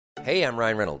Hey, I'm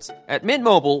Ryan Reynolds. At Mint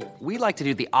Mobile, we like to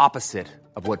do the opposite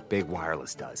of what Big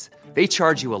Wireless does. They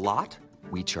charge you a lot,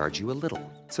 we charge you a little.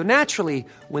 So naturally,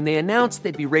 when they announced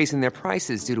they'd be raising their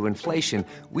prices due to inflation,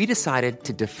 we decided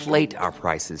to deflate our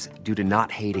prices due to not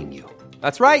hating you.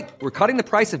 That's right. We're cutting the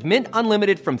price of Mint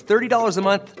Unlimited from $30 a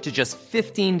month to just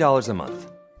 $15 a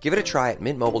month. Give it a try at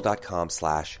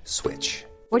mintmobile.com/switch.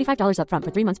 $45 up front for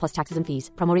 3 months plus taxes and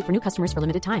fees. Promo rate for new customers for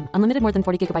limited time. Unlimited more than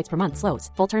 40 gigabytes per month. Slows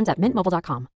full terms at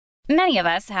mintmobile.com. Many of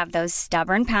us have those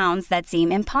stubborn pounds that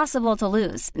seem impossible to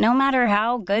lose, no matter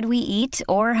how good we eat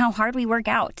or how hard we work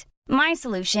out. My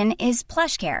solution is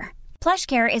PlushCare.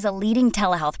 PlushCare is a leading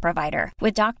telehealth provider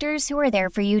with doctors who are there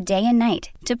for you day and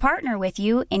night to partner with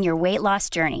you in your weight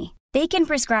loss journey. They can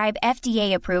prescribe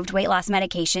FDA-approved weight loss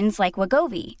medications like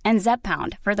Wegovy and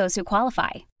Zepbound for those who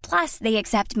qualify. Plus, they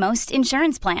accept most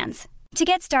insurance plans. To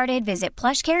get started, visit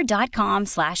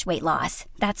plushcare.com/weightloss.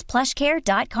 That's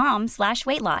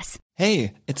plushcare.com/weightloss.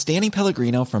 Hey, it's Danny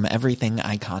Pellegrino from Everything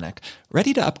Iconic.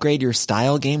 Ready to upgrade your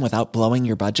style game without blowing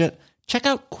your budget? Check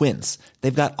out Quince.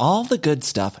 They've got all the good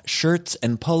stuff, shirts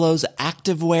and polos,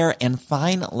 activewear, and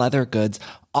fine leather goods,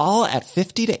 all at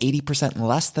 50 to 80%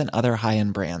 less than other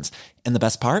high-end brands. And the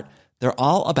best part? They're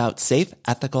all about safe,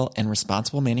 ethical, and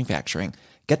responsible manufacturing.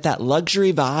 Get that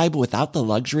luxury vibe without the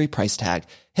luxury price tag.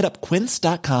 Hit up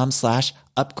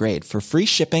quince.com/upgrade for free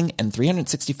shipping and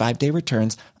 365-day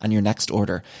returns on your next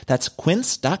order. That's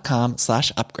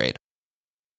quince.com/upgrade.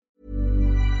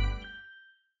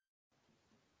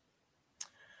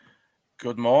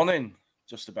 Good morning.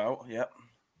 Just about. Yep.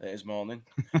 It is morning.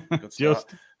 Good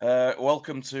start.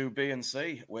 Welcome to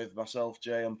B&C with myself,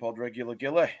 Jay, and pod regular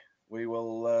Gilly. We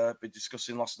will be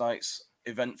discussing last night's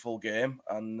eventful game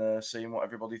and seeing what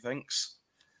everybody thinks.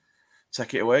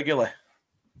 Take it away, Gilly.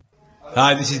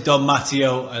 Hi, this is Don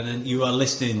Matteo, and you are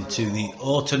listening to the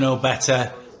Ought to Know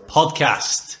Better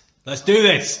podcast. Let's do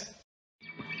this.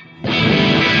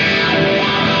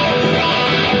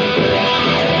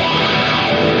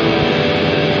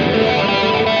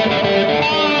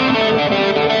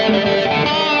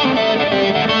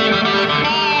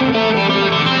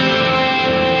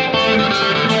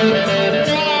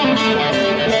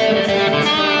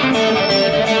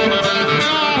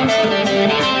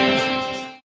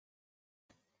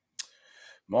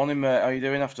 Morning, mate. How are you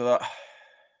doing after that?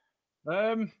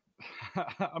 I'm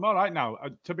all right now.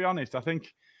 To be honest, I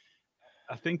think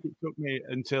it took me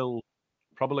until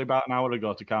probably about an hour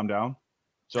ago to calm down.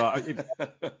 So I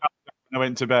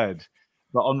went to bed.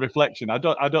 But on reflection, I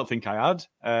don't think I had.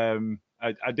 I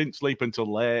didn't sleep until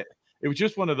late. It was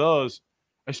just one of those,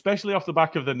 especially off the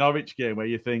back of the Norwich game, where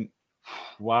you think,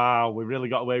 "Wow, we really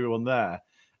got away with one there."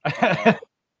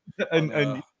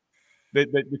 And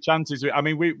the chances, I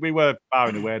mean, we were far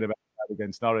and away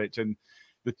against Norwich, and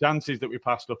the chances that we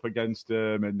passed up against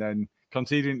them, and then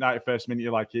conceding 91st minute,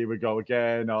 you're like, here we go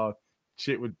again, or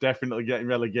shit, we're definitely getting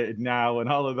relegated now, and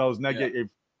all of those negative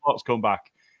thoughts come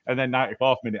back, and then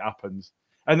 94th minute happens,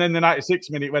 and then the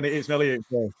 96th minute when it hits Elliott,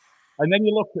 and then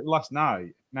you look at last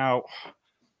night. Now,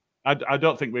 I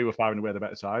don't think we were far and away the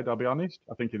better side, I'll be honest.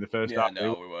 I think in the first half, we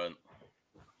weren't.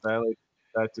 Fairly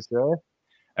fair to say.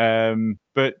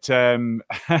 But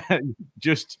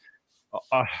just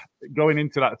going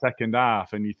into that second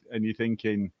half, and you're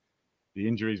thinking the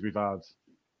injuries we've had,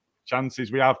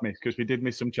 chances we have missed, because we did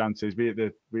miss some chances. We hit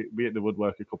the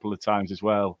woodwork a couple of times as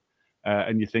well,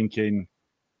 and you're thinking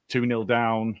 2-0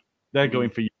 down. They're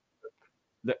going for you.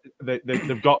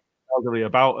 They've got elderly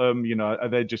about them. You know, are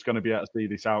they just going to be able to see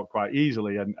this out quite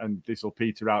easily, and this will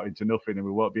peter out into nothing, and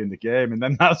we won't be in the game? And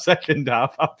then that second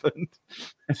half happened.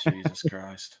 Jesus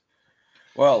Christ.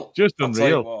 Well, just I'll unreal. tell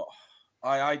you what,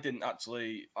 I didn't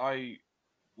actually. I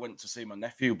went to see my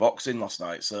nephew boxing last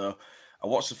night, so I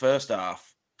watched the first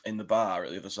half in the bar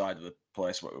at the other side of the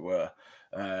place where we were,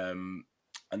 and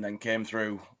then came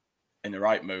through in the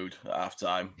right mood at half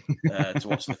time to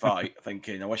watch the fight,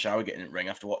 thinking, I wish I were getting in the ring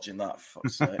after watching that, for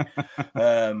fuck's sake.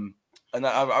 And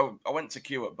I went to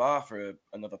queue at bar for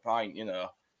another pint, you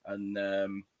know, and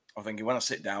I'm thinking, when I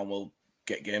sit down, we'll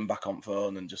get game back on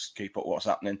phone and just keep up what's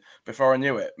happening. Before I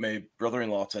knew it, my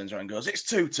brother-in-law turns around and goes, it's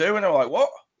 2-2. And I'm like, what?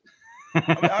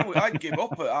 I mean, I'd give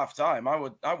up at half time. I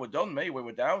would done me. We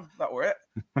were down. That were it.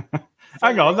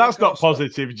 Hang on, that's not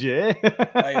positive, Jay.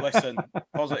 Hey, listen,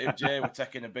 positive Jay were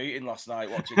taking a beating last night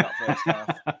watching that first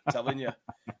half. I'm telling you,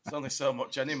 it's only so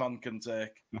much any man can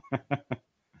take.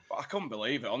 But I couldn't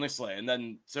believe it, honestly. And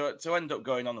then to end up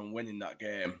going on and winning that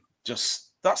game,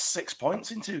 that's 6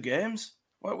 points in 2 games.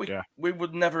 Well, we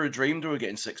would never have dreamed we were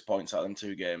getting 6 points out of them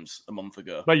 2 games a month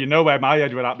ago. Well, you know where my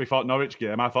head were at before Norwich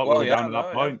game. I thought we were down at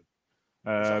that point.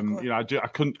 Exactly. I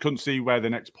couldn't see where the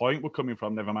next point were coming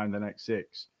from, never mind the next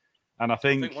 6. And I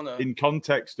think in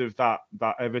context of that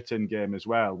Everton game as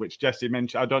well, which Jesse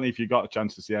mentioned, I don't know if you got a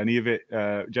chance to see any of it.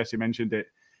 Jesse mentioned it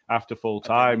after full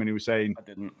time, and he was saying, I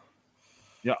didn't.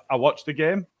 Yeah, I watched the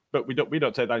game, but we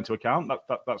don't take that into account.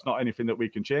 That's not anything that we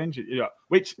can change.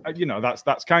 Which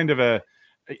that's kind of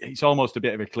it's almost a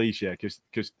bit of a cliche because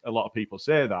a lot of people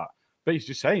say that. But he's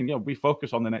just saying, we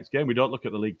focus on the next game. We don't look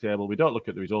at the league table. We don't look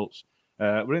at the results.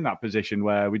 We're in that position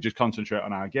where we just concentrate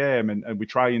on our game and we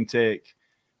try and take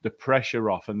the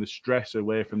pressure off and the stress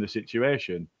away from the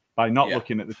situation by not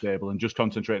looking at the table and just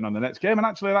concentrating on the next game. And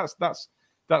actually, that's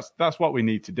what we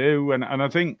need to do. And I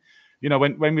think,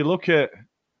 when we look at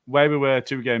where we were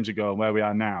 2 games ago and where we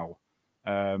are now,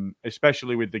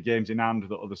 especially with the games in hand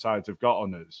that other sides have got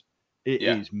on us, it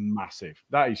is massive.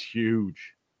 That is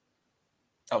huge.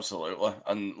 Absolutely.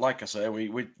 And like I say,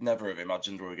 we'd never have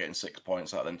imagined we were getting 6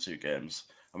 points out of them 2 games.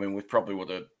 I mean, we probably would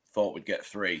have thought we'd get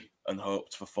 3 and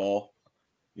hoped for 4.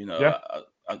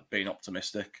 I'd been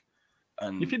optimistic.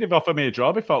 And if you'd have offered me a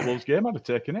draw before Wolves game, I'd have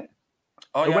taken it.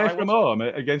 Away from home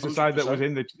against 100%. A side that was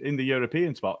in the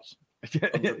European spots.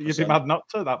 100%. You'd be mad not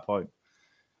to at that point.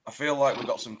 I feel like we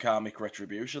got some karmic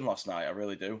retribution last night. I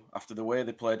really do. After the way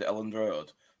they played at Elland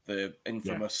Road, the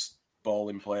infamous ball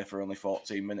in play for only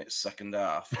 14 minutes, second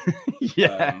half.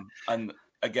 And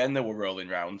again, they were rolling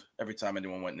round every time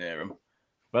anyone went near them.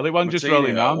 Well, it wasn't just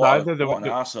rolling round either. What an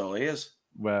arsehole he is.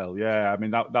 Well, yeah. I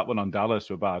mean, that one on Dallas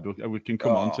were bad. We can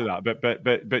come on to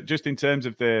that. But just in terms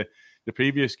of the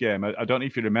previous game, I don't know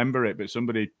if you remember it, but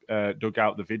somebody dug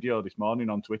out the video this morning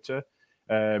on Twitter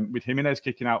with Jimenez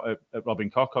kicking out at Robin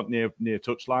Koch near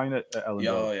touchline at Elland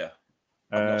Road. Oh, yeah.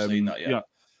 I've not seen that yet.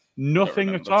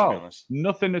 Nothing at all.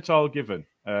 Nothing at all given.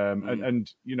 And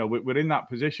we're in that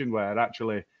position where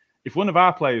actually, if one of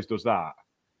our players does that,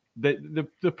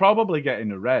 they're probably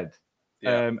getting a red.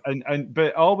 Yeah.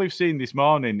 But all we've seen this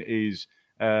morning is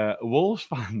Wolves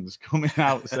fans coming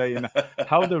out saying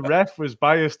how the ref was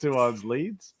biased towards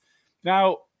Leeds.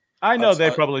 Now, I know they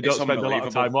probably don't spend a lot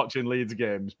of time watching Leeds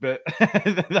games, but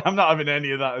I'm not having any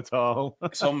of that at all.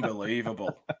 It's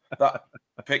unbelievable. That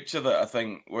picture that I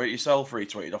think where yourself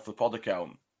retweeted off the pod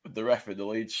account with the ref in the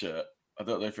Leeds shirt. I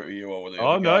don't know if it was you or the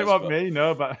other no, guys, it wasn't me.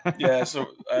 No, but yeah. So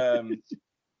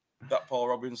that Paul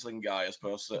Robinson guy has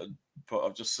posted,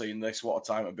 I've just seen this. What a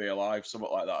time to be alive,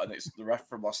 something like that. And it's the ref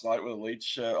from last night with a Leeds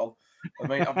shirt on. I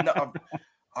mean,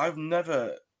 I've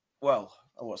never. Well,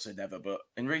 I won't say never, but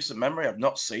in recent memory, I've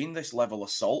not seen this level of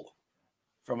assault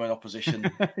from an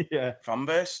opposition fan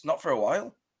base. Not for a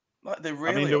while. Like they're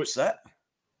really upset.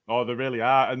 Oh, they really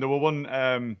are. And there were one.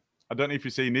 I don't know if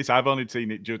you've seen this. I've only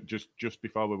seen it just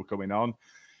before we were coming on.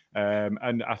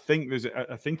 And I think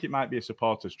it might be a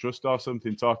supporters trust or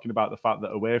something talking about the fact that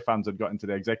away fans had got into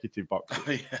the executive box.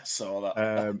 Yeah, saw that.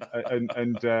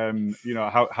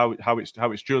 How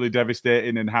it's truly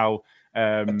devastating and how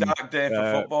a dark day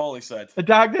for football. He said a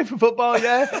dark day for football.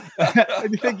 Yeah,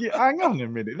 and you think, hang on a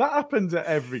minute, that happens at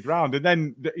every ground. And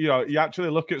then you actually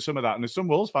look at some of that, and there's some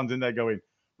Wolves fans in there going,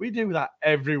 "We do that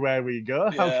everywhere we go.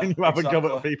 How can you have a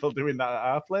go at people doing that at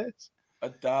our place?" A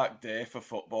dark day for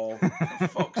football. For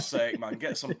fuck's sake, man.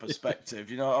 Get some perspective.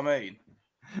 You know what I mean?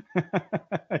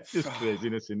 It's just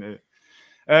craziness, isn't it?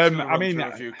 I mean,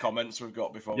 a few comments we've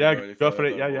got before. Yeah, go for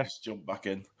it. Yeah. Just jump back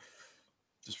in.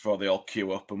 Just before they all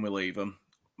queue up and we leave them.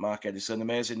 Mark Edison,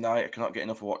 amazing night. I cannot get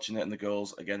enough of watching it and the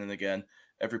goals again and again.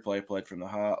 Every player played from the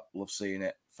heart. Love seeing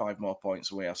it. 5 more points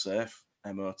and we are safe.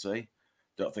 MOT.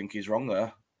 Don't think he's wrong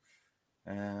there.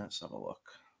 Let's have a look.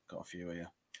 Got a few here.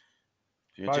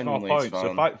 5 more points.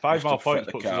 So 5 more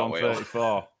points puts us on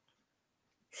 34.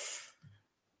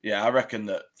 Yeah, I reckon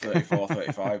that 34,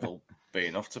 35 will be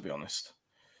enough, to be honest.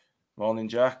 Morning,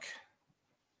 Jack.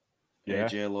 Yeah.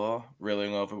 AJ Law. Really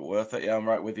hungover, but worth it. Yeah, I'm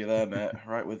right with you there, mate.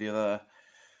 Right with you there.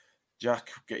 Jack,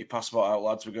 get your passport out,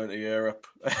 lads. We're going to Europe.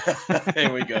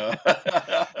 Here we go.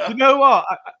 You know what?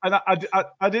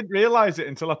 I didn't realise it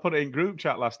until I put it in group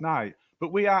chat last night.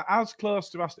 But we are as close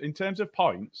to us in terms of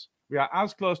points. We are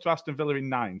as close to Aston Villa in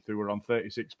 9th, who were on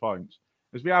 36 points,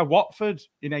 as we are Watford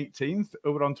in 18th,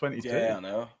 who were on 22. Yeah, I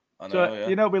know.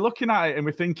 So, we're looking at it and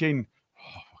we're thinking,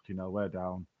 fucking hell, we're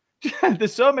down.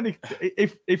 There's so many.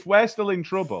 If we're still in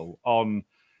trouble on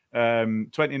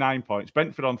 29 points,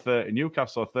 Brentford on 30,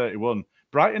 Newcastle 31,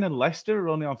 Brighton and Leicester are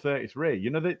only on 33.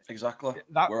 Exactly.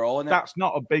 We're all in it. That's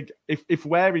not a big. If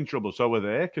we're in trouble, so are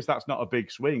they, because that's not a big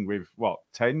swing with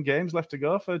 10 games left to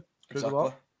go for.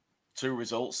 Exactly. 2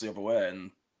 results the other way,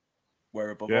 and we're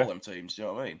above all them teams. Do you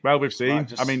know what I mean? Well, we've seen.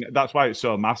 I mean, that's why it's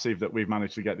so massive that we've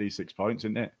managed to get these 6 points,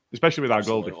 isn't it? Especially with our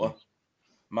goal difference.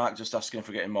 Mark just asking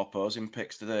for getting more posing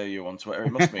pics today. You on Twitter?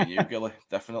 It must mean you, Gilly.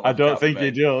 Definitely. I don't think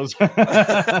he does.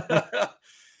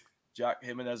 Jack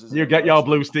Jimenez is. You get your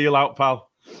blue steel out, pal.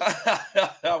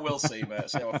 I will see, mate.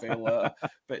 See how I feel. A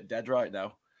bit dead right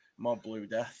now. More blue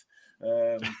death.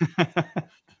 I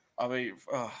mean,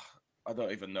 I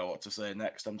don't even know what to say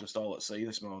next. I'm just all at sea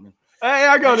this morning. Hey,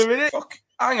 hang on a minute. Fuck.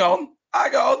 Hang on.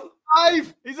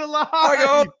 Alive! He's alive! Hang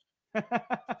on.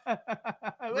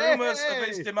 Rumours of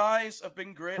his demise have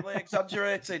been greatly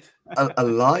exaggerated.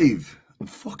 Alive?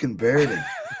 Fucking barely.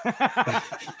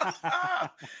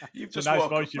 You've It's a just nice woke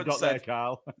voice up you've and got said, there,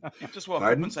 Carl. You've just woke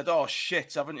Pardon? up and said, "Oh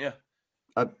shit," haven't you?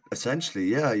 Essentially,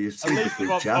 yeah. You see At the least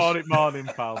group I'm chat. morning,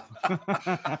 pal.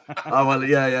 Oh well,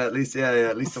 yeah. At least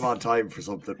I'm on time for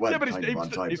something. Well, Yeah, but kind of on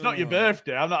time. it's not your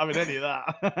birthday. I'm not having any of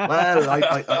that.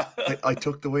 Well, I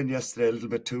took the win yesterday a little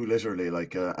bit too literally,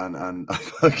 like, and I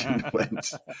fucking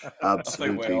went I think we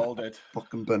absolutely all did.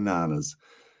 fucking bananas.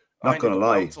 I Not ain't gonna even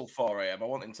lie, out till 4 a.m. I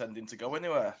wasn't intending to go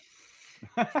anywhere.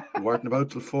 we weren't about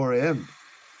till 4 a.m.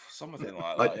 Something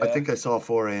like that. I think I saw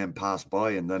 4 a.m. pass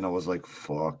by, and then I was like,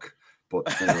 "Fuck."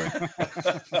 But anyway,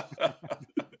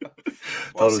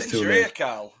 Well, was since too you're late. here,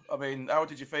 Cal, I mean, how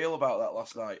did you feel about that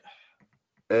last night?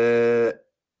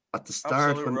 at the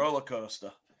start Absolute roller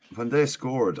coaster. when they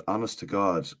scored, honest to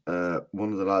God,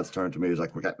 one of the lads turned to me. He was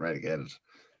like, "We're getting relegated."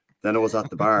 Then I was at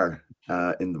the bar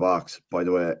in the box. By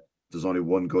the way, there's only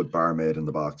one good barmaid in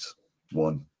the box,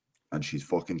 one, and she's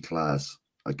fucking class.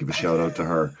 I'd give a shout out to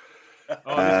her.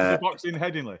 Oh, this is the box in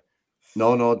Headingley.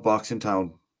 No, the box in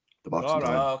town. The box in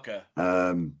town. Oh, okay.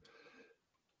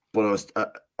 But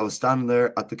I was standing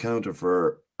there at the counter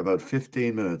for about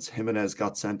 15 minutes. Jimenez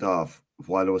got sent off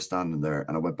while I was standing there,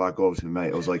 and I went back over to my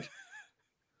mate. I was like,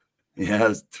 "Yeah,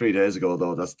 it's 3 days ago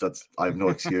though. That's I have no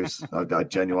excuse. I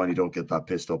genuinely don't get that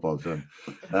pissed up all the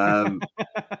time."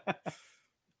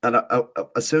 And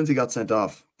as soon as he got sent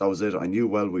off, that was it. I knew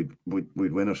well we'd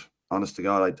win it. Honest to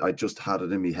God, I just had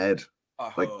it in my head.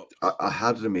 I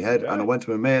had it in my head, and I went to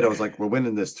my mate. I was like, "We're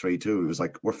winning this 3-2." He was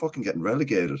like, "We're fucking getting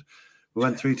relegated." We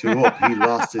went 3-2 up. He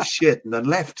lost his shit and then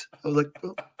left. I was like,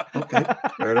 "Oh, okay,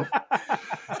 fair enough."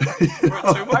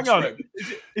 Hang on,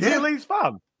 is he a Leeds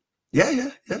fan?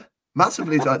 Yeah.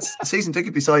 Massively. That's a season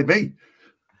ticket beside me.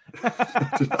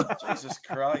 Jesus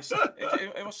Christ.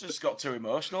 It must have just got too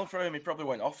emotional for him. He probably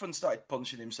went off and started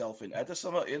punching himself in the head or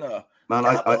something, you know. Man,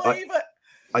 Can't believe it.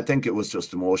 I think it was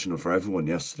just emotional for everyone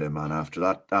yesterday, man. After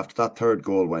that third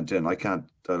goal went in, I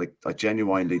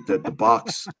genuinely the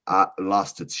box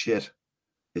lost its shit.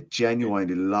 It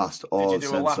genuinely lost all Did you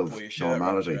do a sense lap of with your shirt around your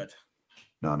normality. head?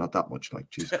 No, not that much. Like,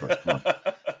 Jesus Christ, come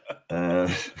on.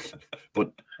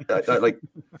 But like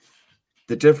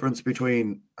the difference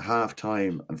between half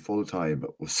time and full time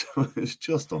was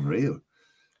just unreal.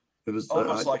 It was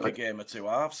almost like a game of two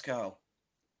halves, Carl.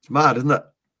 It's mad, isn't it?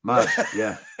 Mad,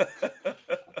 yeah.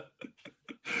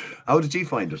 How did you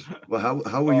find it? Well,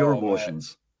 how were your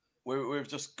emotions? We've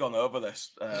just gone over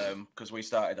this because we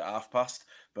started at past,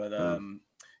 but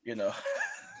you know,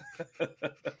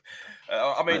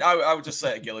 I mean, I would just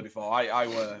say to Gilly before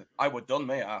I were done,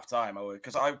 mate, at half time.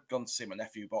 Because I've gone to see my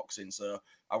nephew boxing, so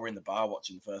I were in the bar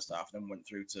watching the first half, and then went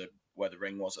through to where the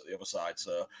ring was at the other side.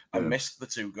 So I missed the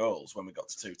 2 goals when we got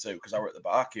to 2-2 because I were at the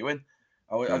bar queuing.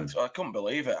 I couldn't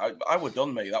believe it. I were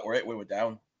done, mate. That were it. We were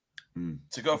down.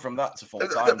 To go from that to full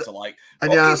time to like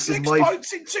and 6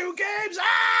 points in 2 games.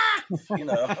 You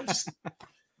know, I just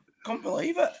couldn't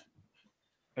believe it.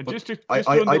 And But just to I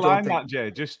underline don't that,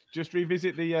 Jay, just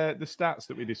revisit the stats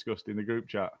that we discussed in the group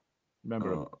chat. Remember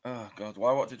them? Oh God,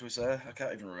 why? What did we say? I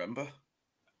can't even remember.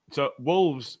 So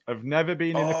Wolves have never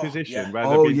been in a position where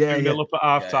Oh, they've been 2-0 up at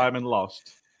half Yeah. time and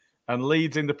lost. And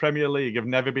Leeds in the Premier League have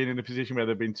never been in a position where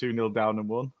they've been 2-0 down and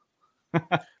won.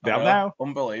 They have now.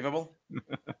 Unbelievable.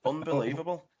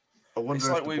 Unbelievable. I wonder It's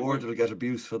if like the we- board will get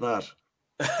abused for that.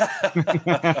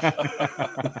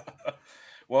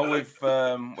 Well, we've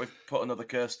put another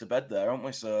curse to bed there, haven't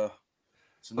we? So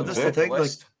it's Well, another that's the one on thing,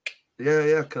 list.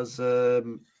 Yeah, because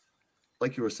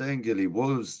like you were saying, Gilly,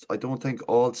 Wolves, I don't think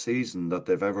all season that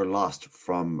they've ever lost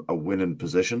from a winning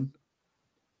position.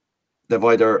 They've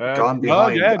either gone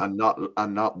behind and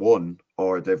not won,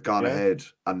 or they've gone ahead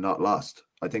and not lost.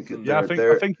 I think. I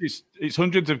think it's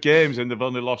hundreds of games, and they've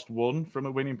only lost one from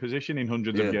a winning position in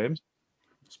hundreds of games.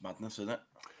 It's madness, isn't it?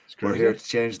 We're here to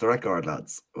change the record,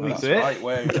 lads. That's it. right.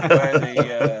 We're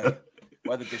the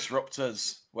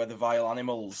disruptors. We're the vile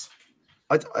animals.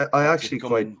 I actually Come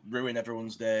quite and ruin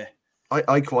everyone's day.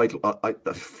 I quite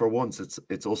for once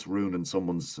it's us ruining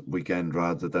someone's weekend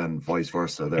rather than vice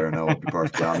versa. There now, I'll be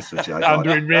perfectly honest with you.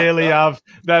 Andrew, really have.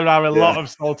 There are a lot of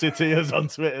salty tears on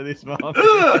Twitter this morning.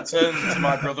 I turned to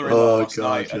my brother-in-law last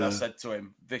night and I said to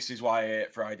him, "This is why I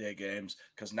hate Friday games,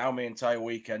 because now my entire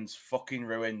weekend's fucking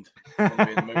ruined. I'm going to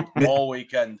be in the mood all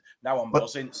weekend. Now I'm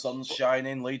buzzing, sun's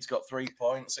shining, Leeds got 3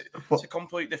 points. It's a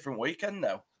complete different weekend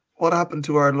now." What happened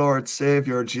to our Lord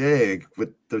Savior Jay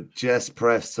with the Jess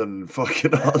press and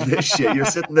fucking all this shit? You're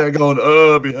sitting there going,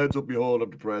 "Oh, my head's up, behold,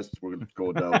 I'm depressed. We're going to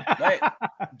go down." Mate,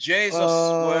 Jay's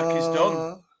work is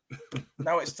done.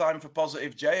 Now it's time for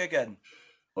positive Jay again.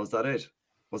 Was that it?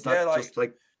 Was that just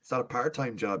like, is that a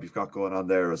part-time job you've got going on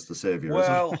there as the Savior?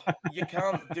 Well, you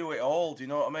can't do it all. Do you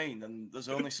know what I mean? And there's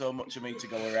only so much of me to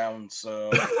go around. So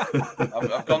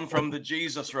I've gone from the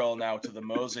Jesus role now to the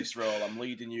Moses role. I'm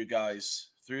leading you guys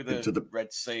through the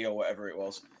Red Sea or whatever it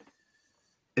was.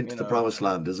 Into the promised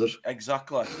land, is it?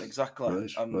 Exactly.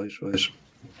 Right.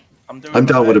 I'm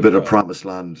down with a bit of promised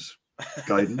land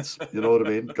guidance. You know what I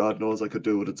mean? God knows I could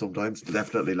do with it sometimes.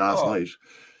 Definitely last night.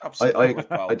 Absolutely.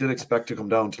 I did expect to come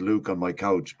down to Luke on my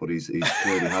couch, but he's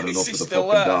clearly had enough of the fucking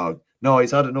there? dog. No,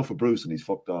 he's had enough of Bruce and he's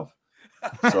fucked off.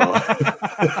 So.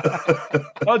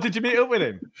 Oh, did you meet up with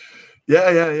him?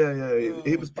 Yeah.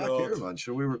 He was back here, man.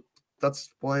 Sure, that's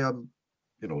why I'm,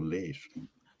 late.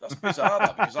 That's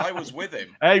bizarre, because I was with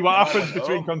him. Hey, what happens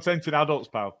between consenting adults,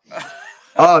 pal?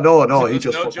 Oh, no, he there's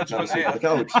just no fucking judgment on here. the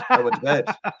couch. I went to bed.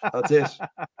 That's it.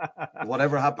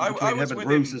 Whatever happened between him and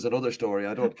Bruce is another story.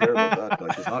 I don't care about that.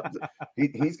 Like, it's not,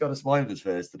 he's got a smile on his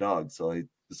face, the dog, so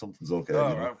something's okay.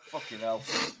 Oh, right, fucking hell.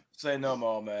 Say no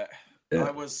more, mate. Yeah.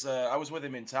 I was with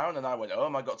him in town, and I went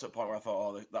home. I got to a point where I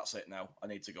thought, "Oh, that's it now. I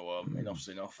need to go home. Enough's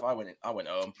enough." I went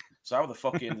home. So how the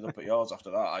fuck he ended up at yours after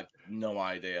that? I had no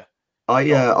idea.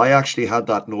 I actually had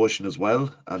that notion as well,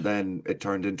 and then it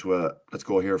turned into a let's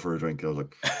go here for a drink. I was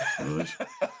like, right.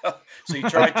 So you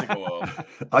tried to go home?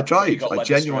 I tried. I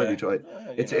genuinely tried.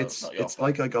 It's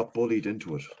like I got bullied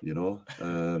into it,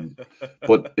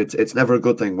 But it's never a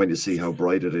good thing when you see how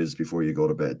bright it is before you go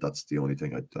to bed. That's the only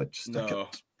thing I just no.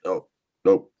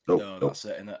 No, that's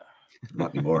it, innit?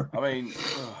 Not anymore. I mean,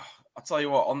 I'll tell you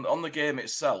what, on the game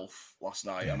itself last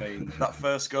night, I mean, that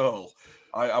first goal,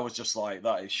 I was just like,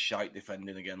 that is shite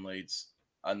defending again, Leeds.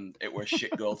 And it was a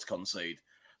shit goal to concede.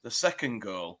 The second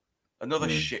goal, another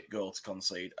shit goal to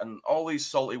concede. And all these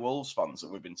salty Wolves fans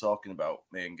that we've been talking about,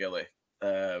 me and Gilly,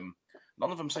 none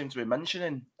of them seem to be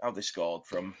mentioning how they scored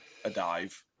from a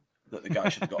dive that the guy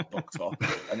should have got booked for.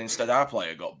 And instead our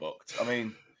player got booked. I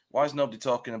mean, why is nobody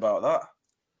talking about that?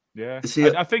 Yeah, see,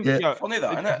 I think funny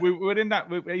that, isn't it? We're in that.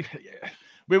 We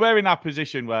were in that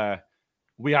position where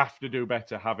we have to do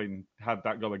better, having had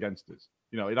that goal against us.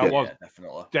 That was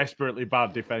definitely desperately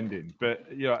bad defending, but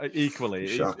equally,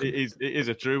 it is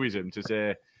a truism to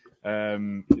say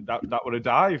that would a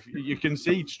dive. You can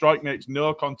see Strike makes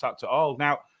no contact at all.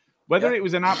 Now, whether it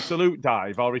was an absolute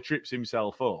dive or he trips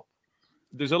himself up,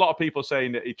 there's a lot of people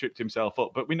saying that he tripped himself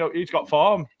up, but we know he's got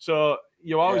form, so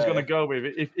you're always going to go with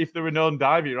it. If there were no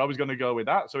dive, you're always going to go with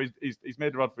that. So he's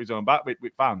made a rod for his own back with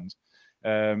fans.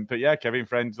 But yeah, Kevin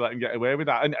Friends let him get away with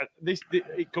that. And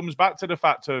it comes back to the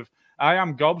fact of I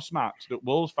am gobsmacked that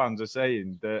Wolves fans are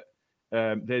saying that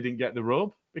they didn't get the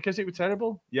rub because it was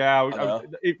terrible. Yeah, you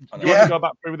want to go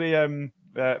back through the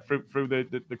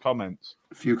comments?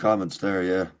 A few comments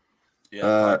there,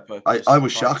 yeah. I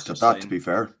was shocked at that, to be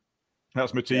fair.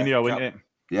 That's Moutinho, isn't it?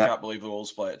 Yeah. Can't believe the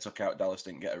Wolves player took out Dallas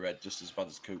didn't get a red, just as bad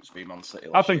as Coops v Man City.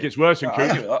 I think it's worse than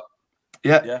Coops.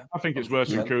 Yeah, I think it's worse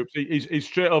than Coops. He's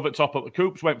straight over top of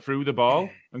Coops went through the ball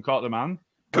and caught the man.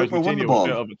 Cooper won the ball.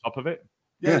 Straight over top of it.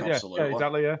 Yeah,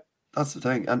 exactly. Yeah, that's the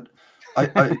thing. And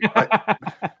I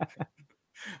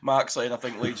Mark saying I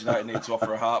think Leeds United need to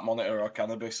offer a heart monitor or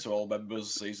cannabis to all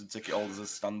members, season ticket holders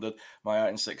as standard. My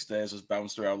heart in 6 days has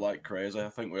bounced around like crazy. I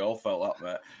think we all felt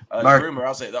that, mate. Rumour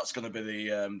has it that's going to be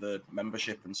the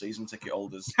membership and season ticket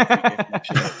holders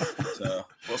next year. So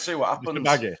we'll see what happens.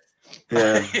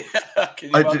 Yeah. Can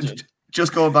you imagine?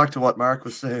 Just going back to what Mark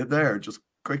was saying there, just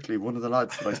quickly, one of the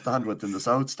lads that I stand with in the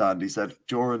South Stand, he said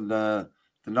during the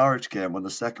Norwich game when the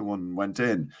second one went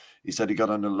in, he said he got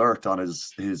an alert on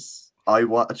his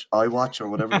iWatch or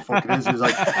whatever the fuck it is. He was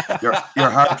like, your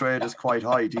heart rate is quite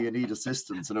high. Do you need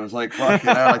assistance? And it was like, fucking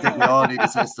hell, I think we all need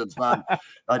assistance, man.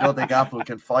 I don't think Apple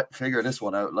can figure this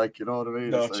one out. Like, you know what I mean?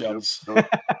 No chance.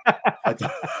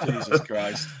 Jesus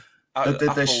Christ.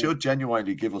 They should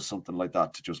genuinely give us something like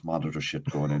that to just monitor shit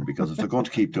going in, because if they're going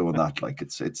to keep doing that, like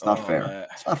it's not fair. Mate.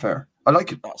 It's not fair. I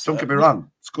like it. Don't get me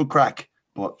wrong. It's good crack,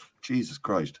 but Jesus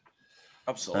Christ.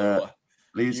 Absolutely.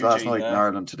 Leeds last night in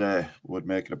Ireland today would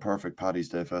make it a perfect Paddy's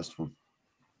Day festival.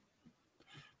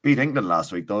 beat England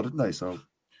last week, though, didn't they? So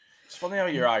it's funny how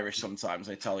you're Irish sometimes,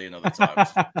 Italian other times.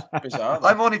 It's bizarre.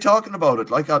 I'm only talking about it.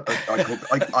 Like I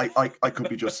could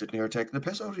be just sitting here taking the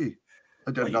piss out of you.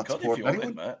 I did not support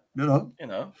anyone. Mate. You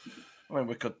know. I mean,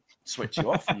 we could switch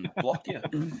you off and block you.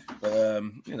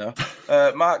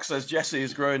 But, Mark says Jesse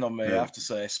is growing on me. I have to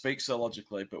say, speaks so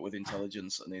logically, but with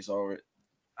intelligence, and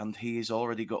he's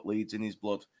already got Leeds in his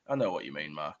blood. I know what you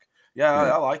mean, Mark. Yeah.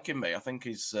 I like him, mate. I think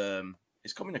he's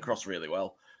coming across really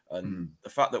well. And the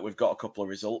fact that we've got a couple of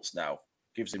results now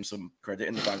gives him some credit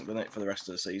in the bank, doesn't it, for the rest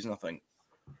of the season, I think.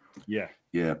 Yeah.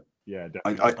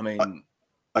 Definitely.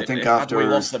 I think after we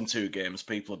lost them 2 games,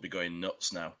 people would be going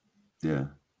nuts now. Yeah.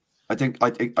 I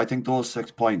think those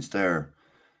 6 points there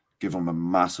give him a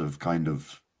massive kind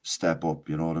of step up,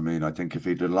 you know what I mean? I think if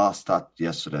he'd have lost that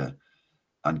yesterday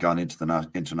and gone into the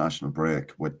international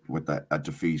break with a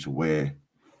defeat away,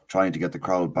 trying to get the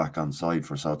crowd back on side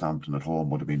for Southampton at home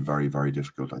would have been very, very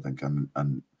difficult, I think.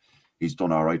 And he's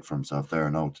done all right for himself there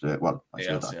now today. Well, I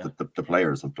say that. Yeah. The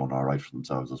players have done all right for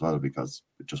themselves as well, because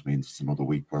it just means it's another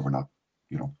week where we're not,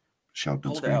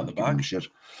 shouting and screaming and giving them shit.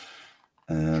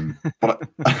 But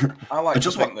I like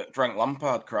to think that Frank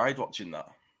Lampard cried watching that.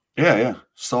 Yeah.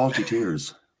 Salty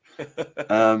tears.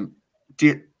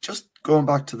 Just going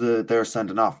back to their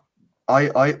sending off,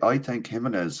 I think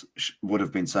Jimenez would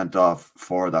have been sent off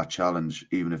for that challenge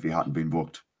even if he hadn't been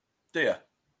booked. Do you?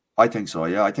 I think so,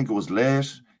 yeah. I think it was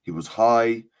late. He was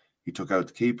high. He took out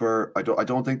the keeper. I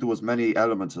don't think there was many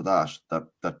elements of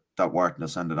that weren't a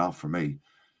sending off for me.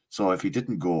 So if he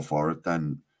didn't go for it,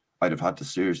 then I'd have had to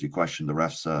seriously question the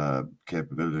ref's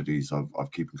capabilities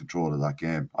of keeping control of that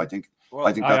game. I think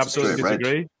that's a straight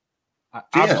red. I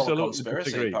absolutely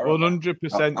disagree.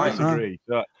 100% disagree.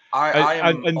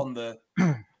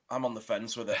 I'm on the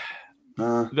fence with it.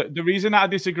 The reason I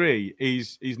disagree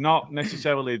is not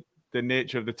necessarily the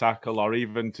nature of the tackle or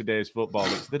even today's football.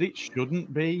 It's that it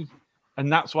shouldn't be, and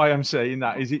that's why I'm saying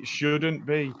that it shouldn't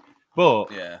be. But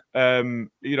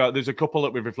there's a couple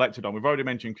that we've reflected on. We've already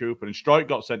mentioned Cooper, and Struijk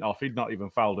got sent off. He'd not even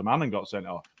fouled a man and got sent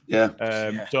off.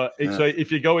 So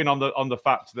if you're going on the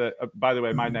fact that, by the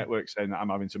way, my network's saying that I'm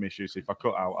having some issues. If I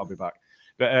cut out, I'll be back.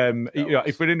 But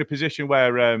if we're in a position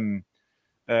where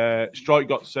Struijk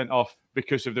got sent off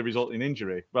because of the resulting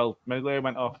injury, well, Melee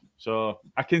went off. So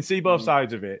I can see both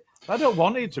sides of it. I don't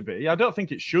want it to be. I don't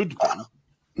think it should be.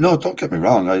 No, don't get me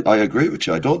wrong. I agree with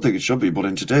you. I don't think it should be. But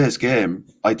in today's game,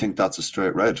 I think that's a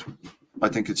straight red. I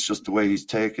think it's just the way he's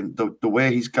taken, the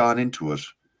way he's gone into it.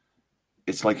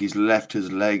 It's like he's left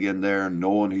his leg in there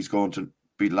knowing he's going to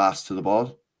be last to the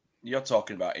ball. You're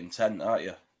talking about intent, aren't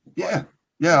you? Yeah.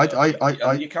 You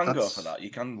can go for that. You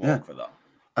can walk for that.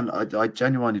 And I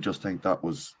genuinely just think that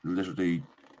was literally,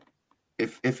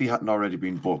 if he hadn't already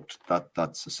been booked,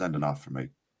 that's a sending off for me.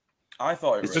 I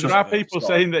thought it was. There are people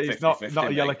saying that it's not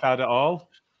a yellow card at all.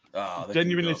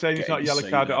 Genuinely saying it's not a yellow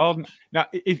card at all. Now,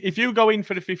 if you go in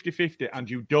for the 50-50 and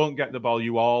you don't get the ball,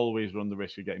 you always run the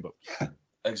risk of getting booked. Yeah.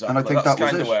 Exactly. And I think that's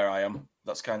kind of where I am.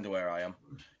 That's kind of where I am.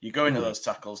 You go into those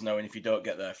tackles knowing if you don't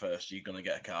get there first, you're going to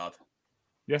get a card.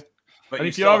 Yeah. But and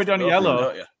if you're already on a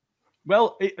yellow,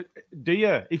 well, do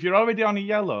you? If you're already on a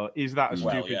yellow, is that a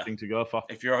stupid thing to go for?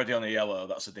 If you're already on a yellow,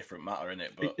 that's a different matter, isn't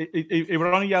it? But if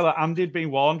we're on a yellow and he'd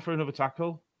been warned for another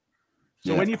tackle.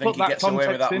 So when you put that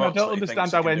context in, I don't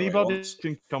understand how anybody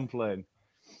can complain.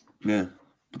 Yeah.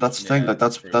 But that's the thing.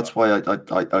 That's why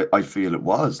I feel it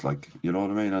was, like, you know what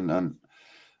I mean? And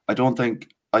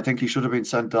I think he should have been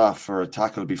sent off for a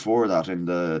tackle before that in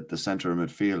the centre of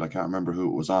midfield. I can't remember who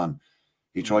it was on.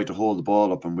 He tried to hold the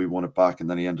ball up and we won it back, and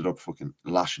then he ended up fucking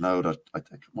lashing out at, I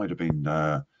think it might have been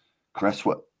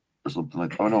Cresswell or something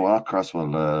like that. Oh no, not Cresswell,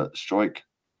 Struijk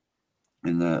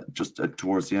in just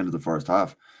towards the end of the first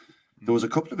half. There was a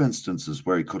couple of instances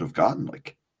where he could have gotten,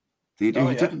 like, he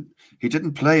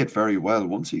didn't play it very well.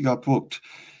 Once he got booked,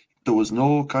 there was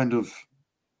no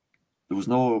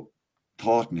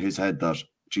thought in his head that,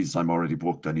 Jesus, I'm already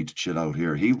booked, I need to chill out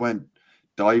here. He went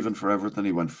diving for everything.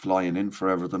 He went flying in for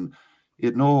everything. He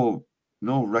had no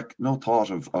thought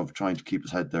of trying to keep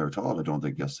his head there at all, I don't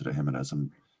think, yesterday, Jimenez,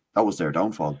 and that was their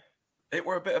downfall. It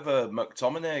were a bit of a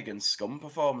McTominay against Scum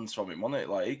performance from him, wasn't it?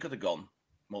 Like, he could have gone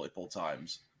multiple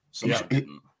times.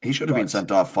 He should have been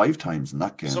sent off 5 times in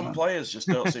that game. Some players just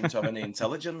don't seem to have any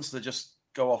intelligence. They just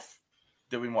go off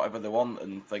doing whatever they want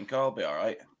and think, oh, I'll be all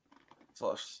right.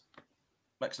 So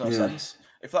makes no sense.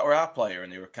 If that were our player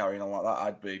and he were carrying on like that,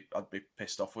 I'd be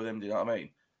pissed off with him. Do you know what I mean?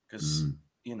 Because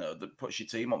that puts your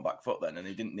team on back foot then, and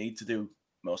he didn't need to do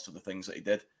most of the things that he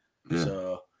did. Yeah.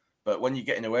 So, but when you're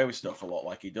getting away with stuff a lot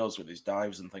like he does with his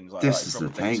dives and things like this that, is the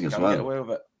thing as well. Get away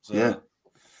with it. So,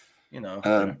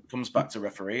 it comes back to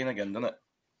refereeing again, doesn't it?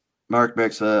 Mark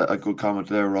makes a good comment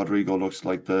there. Rodrigo looks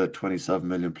like the 27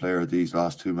 million player of these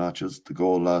last two matches. The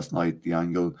goal last night, the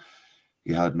angle,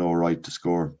 he had no right to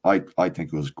score. I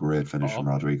think it was a great finish from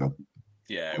Rodrigo.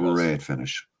 Yeah, great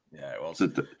finish. Yeah, it was.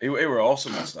 They were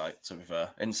awesome last night, to be fair,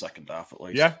 in the second half at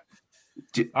least. Yeah.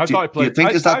 Do you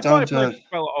think is that down to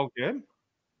all game?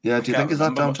 Yeah, do you think is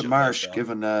that down to Marsh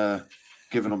giving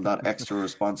him that extra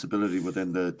responsibility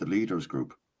within the leaders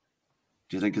group?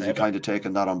 Do you think is he kind of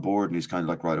taking that on board and he's kind of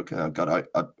like, right, okay,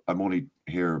 I'm only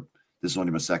here. This is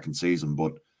only my second season,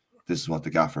 but this is what the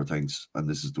gaffer thinks, and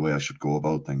this is the way I should go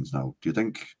about things now. Do you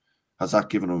think has that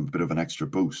given him a bit of an extra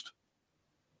boost?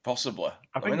 Possibly.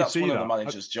 I mean, that's one of the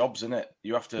manager's jobs, isn't it?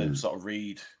 You have to sort of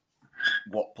read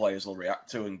what players will react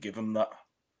to and give them that.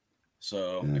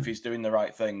 So if he's doing the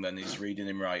right thing, then he's reading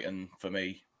him right, and for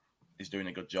me, he's doing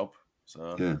a good job.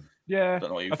 So yeah.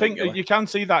 I think you can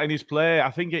see that in his play. I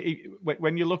think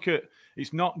when you look at,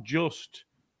 it's not just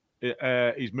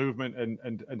his movement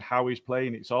and how he's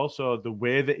playing. It's also the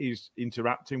way that he's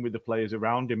interacting with the players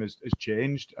around him has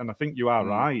changed. And I think you are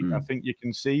right. I think you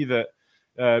can see that.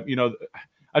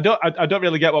 I don't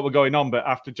really get what we're going on, but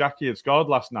after Jackie had scored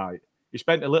last night, he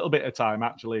spent a little bit of time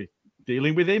actually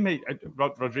dealing with him,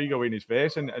 Rodrigo in his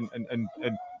face, and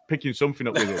picking something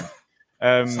up with him.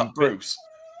 Is that Bruce?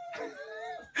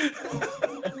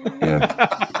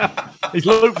 He's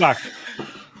looked back.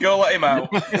 Go let him out.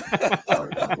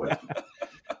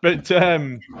 But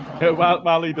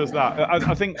while he does that,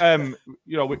 I think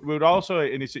we're also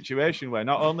in a situation where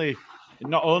not only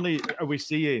are we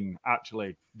seeing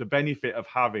actually the benefit of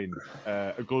having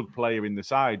a good player in the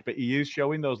side, but he is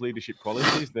showing those leadership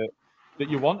qualities that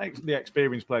you want the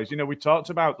experienced players. We talked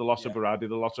about the loss of Berardi,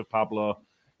 the loss of Pablo,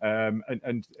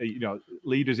 and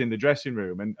leaders in the dressing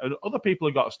room, and other people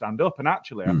have got to stand up. And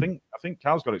actually, I think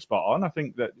Cal's got it spot on. I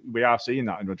think that we are seeing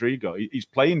that in Rodrigo. He's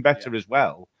playing better as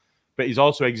well, but he's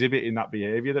also exhibiting that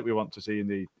behaviour that we want to see in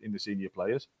the senior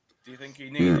players. Do you think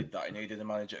he needed that? He needed a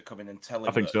manager to come in and tell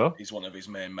him that he's one of his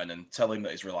main men and tell him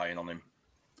that he's relying on him.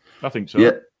 I think so.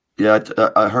 Yeah.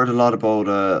 I heard a lot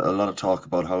of talk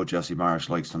about how Jesse Marsh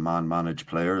likes to manage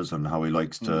players and how he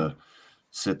likes to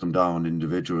sit them down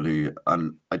individually.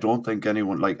 And I don't think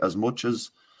anyone, like, as much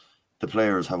as the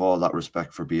players have all that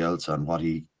respect for Bielsa and what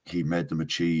he made them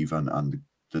achieve and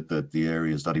the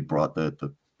areas that he brought,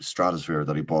 the stratosphere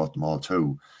that he brought them all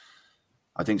to,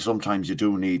 I think sometimes you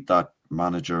do need that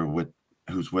manager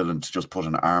who's willing to just put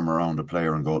an arm around a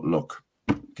player and go, look,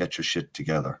 get your shit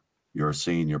together. You're a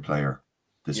senior player.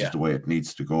 This is the way it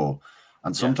needs to go.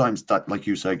 And sometimes that, like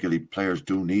you said, Gilly, players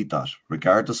do need that,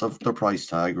 regardless of their price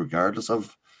tag, regardless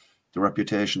of the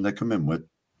reputation they come in with.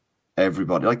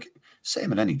 Everybody, like,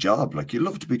 same in any job. Like, you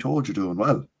love to be told you're doing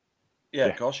well. Yeah,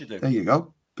 of course you do. There you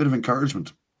go. Bit of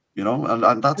encouragement,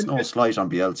 and that's no slight on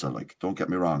Bielsa. Like, don't get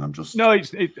me wrong. I'm just... No, I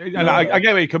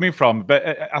get where you're coming from,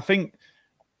 but I think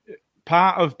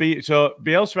part of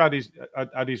Bielsa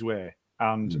had his way,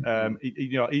 and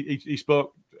he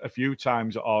spoke a few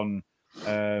times on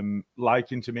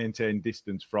liking to maintain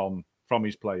distance from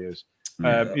his players.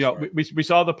 We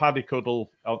saw the Paddy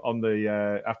cuddle on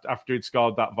the after he'd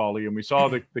scored that volley, and we saw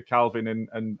the Calvin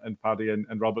and Paddy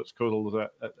and Roberts cuddles at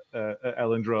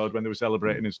Elland Road when they were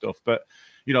celebrating and stuff. But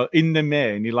in the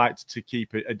main, he liked to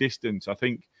keep a distance. I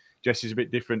think Jesse's a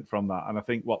bit different from that, and I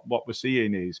think what we're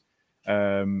seeing is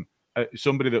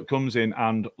somebody that comes in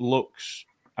and looks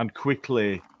and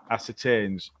quickly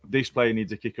ascertains this player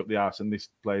needs a kick up the arse and this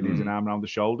player needs an arm around the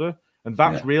shoulder, and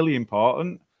that's really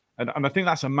important. And I think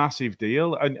that's a massive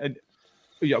deal. And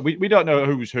we don't know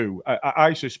who's who.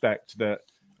 I suspect that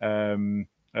when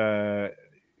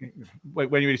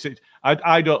you say,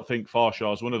 I don't think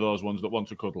Forshaw's one of those ones that want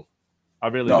to cuddle. I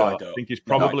really don't. I think he's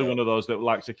probably one of those that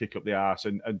likes to kick up the arse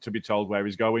and to be told where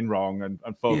he's going wrong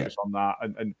and focus on that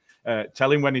and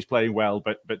tell him when he's playing well,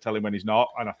 but tell him when he's not.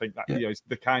 And I think that is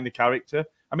the kind of character.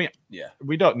 I mean,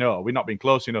 we don't know. We've not been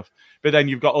close enough. But then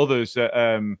you've got others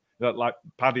that like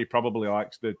Paddy probably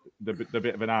likes the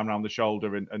bit of an arm around the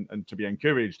shoulder and to be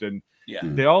encouraged. And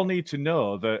they all need to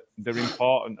know that they're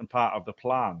important and part of the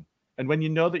plan. And when you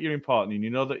know that you're important and you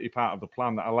know that you're part of the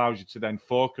plan, that allows you to then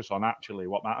focus on actually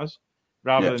what matters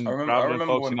rather than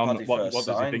focusing on what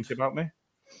does he think about me.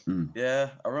 Yeah,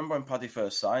 I remember when Paddy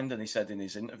first signed, and he said in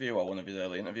his interview, or one of his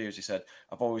early interviews, he said,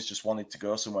 "I've always just wanted to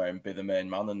go somewhere and be the main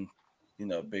man and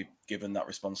be given that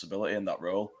responsibility and that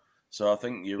role." So I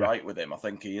think you're right with him. I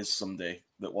think he is somebody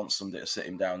that wants somebody to sit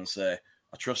him down and say,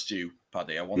 "I trust you,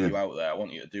 Paddy. I want you out there. I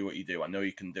want you to do what you do. I know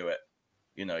you can do it.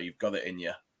 You've got it in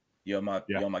you. You're my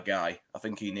guy." I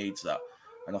think he needs that,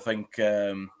 and I think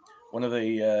one of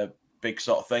the big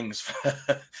sort of things.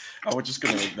 I was just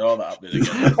going to ignore that happening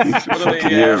again.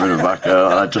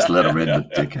 I just let him in, the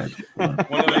dickhead.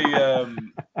 One of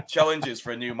the challenges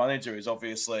for a new manager is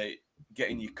obviously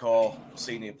getting your core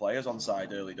senior players on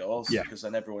side early doors, because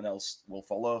then everyone else will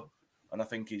follow. And I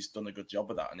think he's done a good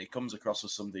job of that. And he comes across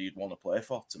as somebody you'd want to play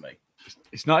for, to me.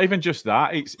 It's not even just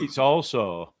that. It's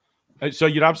also... So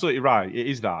you're absolutely right. It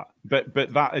is that. But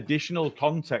that additional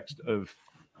context of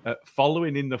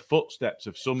following in the footsteps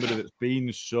of somebody that's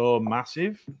been so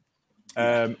massive.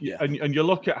 And you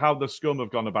look at how the Scum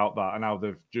have gone about that and how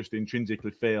they've just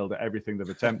intrinsically failed at everything they've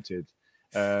attempted.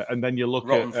 And then you look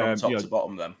Rotten from top to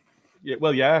bottom then. Yeah,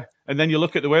 well, yeah. And then you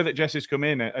look at the way that Jesse's come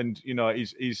in and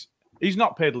he's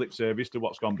not paid lip service to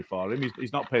what's gone before him.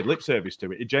 He's not paid lip service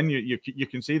to it. You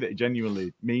can see that he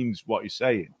genuinely means what he's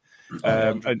saying.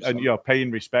 And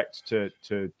paying respect to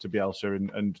Bielsa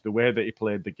and the way that he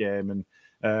played the game.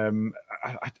 And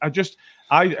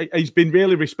he's been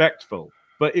really respectful,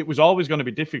 but it was always going to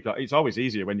be difficult. It's always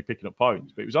easier when you're picking up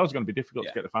points, but it was always going to be difficult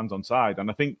to get the fans on side. And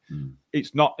I think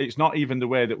it's not even the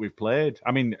way that we've played.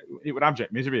 I mean, it would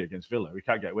abject misery against Villa. We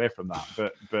can't get away from that.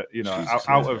 But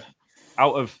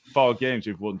out of 4 games,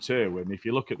 we've won 2. And if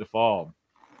you look at the form,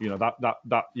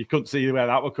 that you couldn't see where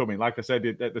that were coming. Like I said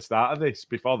at the start of this,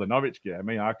 before the Norwich game,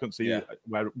 I couldn't see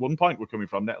where 1 point were coming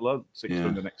from, let alone 6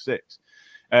 from the next 6.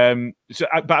 But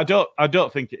I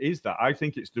don't think it is that. I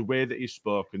think it's the way that he's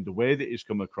spoken, the way that he's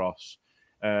come across.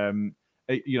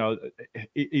 He's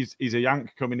a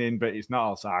Yank coming in, but it's not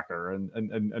all soccer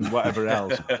and whatever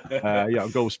else.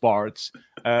 Go Sports.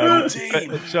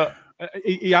 So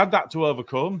he had that to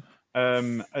overcome.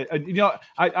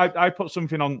 I put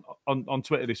something on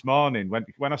Twitter this morning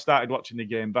when I started watching the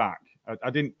game back. I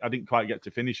didn't quite get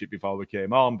to finish it before we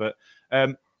came on, but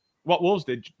what Wolves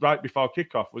did right before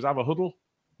kickoff was have a huddle.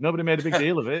 Nobody made a big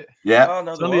deal of it.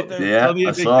 It's only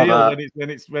a big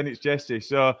deal when it's Jesse.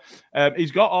 So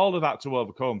he's got all of that to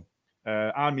overcome.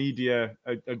 Our media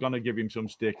are going to give him some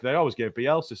stick. They always gave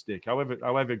Bielsa stick,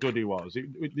 however good he was.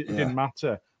 It didn't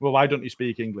matter. Well, why don't you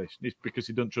speak English? It's because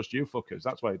he doesn't trust you fuckers.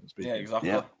 That's why he doesn't speak English.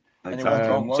 Exactly.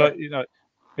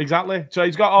 Exactly. So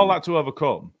he's got all that to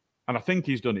overcome. And I think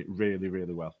he's done it really,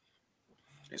 really well.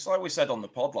 It's like we said on the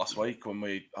pod last week when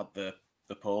we had the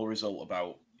poll result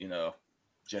about,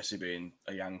 Jesse being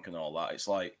a Yank and all that. It's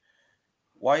like,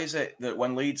 why is it that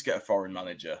when Leeds get a foreign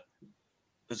manager,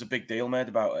 there's a big deal made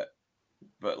about it?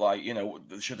 But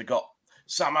they should have got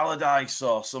Sam Allardyce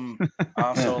or some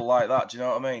arsehole like that. Do you know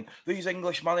what I mean? These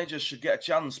English managers should get a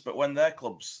chance, but when their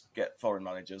clubs get foreign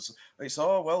managers, it's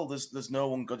there's no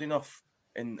one good enough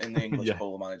in the English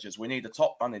pool of managers. We need a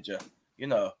top manager.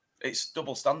 It's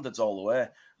double standards all the way.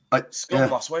 Scum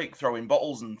last week throwing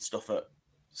bottles and stuff at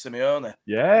Simeone.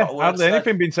 Yeah, hardly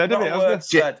anything been said of it, has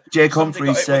there? Jake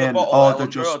Humphries saying, they're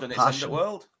just passionate.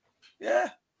 World. Yeah.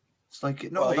 It's like,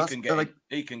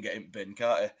 he can get him bin,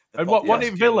 can't he? And what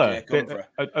in Villa?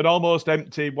 An almost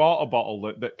empty water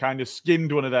bottle that kind of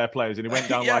skimmed one of their players and he went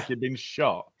down like he'd been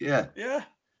shot. Yeah. Yeah.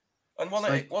 And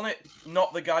wasn't it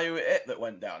not the guy who it hit that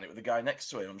went down? It was the guy next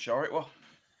to him, I'm sure it was.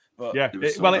 But it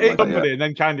hit somebody and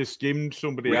then kind of skimmed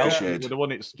somebody else. The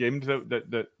one it skimmed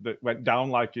that went down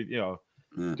like it,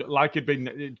 like he'd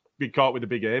been caught with a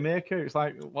big haymaker. It's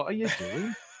like, what are you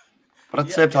doing? But at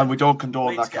the same time, we don't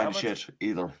condone that kind of shit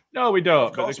either. No, we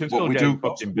don't. But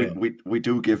we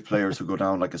do give players who go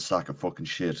down like a sack of fucking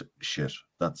shit.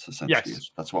 That's essentially it.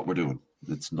 That's what we're doing.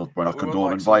 It's not. We're not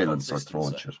condoning violence or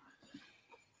throwing shit.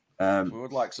 We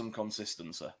would like some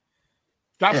consistency.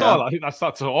 That's all. I think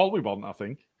that's all we want. I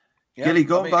think. Yeah,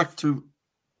 Gilly, back to.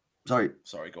 Sorry,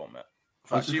 go on, mate.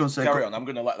 I was just going to say, carry on. I'm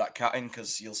going to let that cat in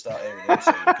because you'll start hearing him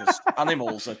soon. Because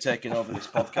animals are taking over this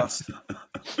podcast.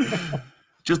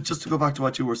 Just to go back to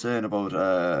what you were saying about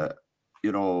that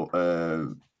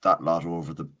lot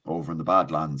over in the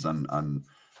Badlands and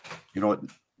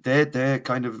they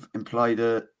kind of imply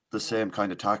the same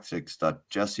kind of tactics that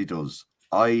Jesse does.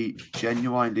 I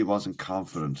genuinely wasn't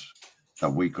confident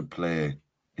that we could play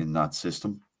in that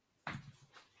system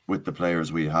with the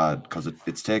players we had because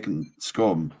it's taken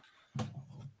Scum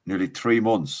nearly 3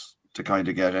 months to kind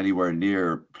of get anywhere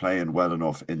near playing well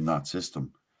enough in that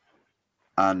system.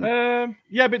 And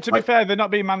but to be fair, they're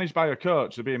not being managed by a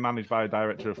coach; they're being managed by a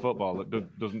director of football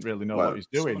that doesn't really know what he's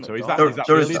doing. So is that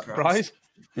really a surprise?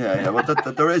 Yeah. Well,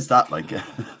 there is that,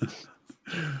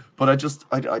 but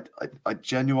I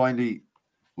genuinely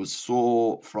was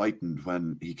so frightened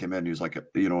when he came in. He was like,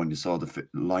 and you saw the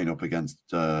lineup against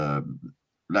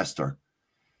Leicester.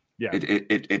 Yeah,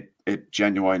 it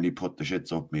genuinely put the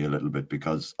shits up me a little bit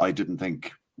because I didn't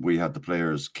think we had the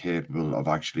players capable of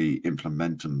actually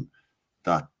implementing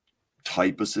that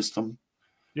type of system.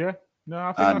 Yeah. No,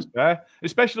 I think that's fair.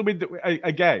 Especially with,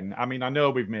 again, I mean, I know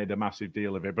we've made a massive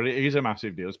deal of it, but it is a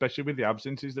massive deal, especially with the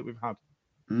absences that we've had.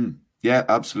 Yeah,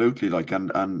 absolutely. Like,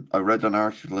 and I read an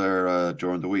article there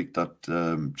during the week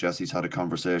that Jesse's had a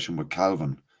conversation with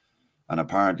Calvin, and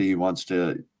apparently he wants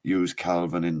to use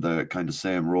Calvin in the kind of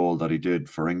same role that he did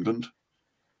for England,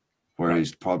 where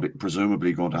he's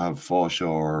presumably going to have Forshaw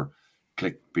or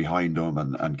Click behind him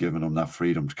and giving him that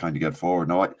freedom to kind of get forward.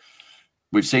 Now,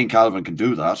 we've seen Calvin can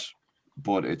do that,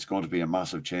 but it's going to be a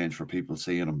massive change for people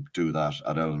seeing him do that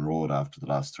at Ellen Road after the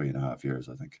last 3.5 years,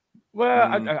 I think.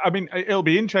 Well, I mean, it'll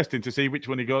be interesting to see which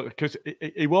one he goes, because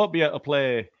he won't be able to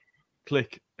play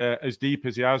Click as deep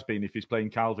as he has been if he's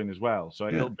playing Calvin as well. So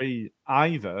it'll be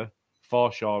either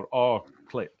Forshaw or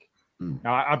Click.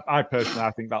 Now, I personally, I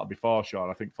think that'll be Forshaw.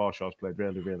 I think Forshaw's played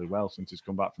really, really well since he's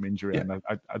come back from injury, and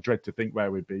I dread to think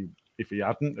where we'd be if he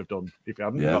hadn't got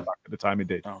back at the time he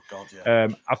did. Oh God, yeah.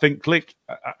 I think Click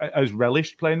has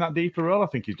relished playing that deeper role. I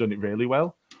think he's done it really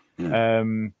well.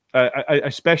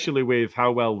 Especially with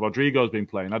how well Rodrigo's been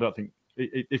playing. I don't think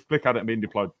if Click hadn't been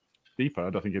deployed deeper, I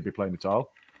don't think he'd be playing at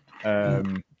all.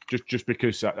 Just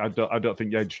because I don't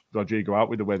think you edge Rodrigo out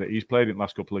with the way that he's played in the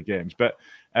last couple of games. But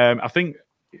I think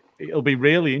it'll be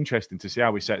really interesting to see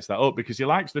how he sets that up, because he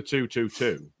likes the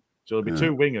 2-2-2. So there'll be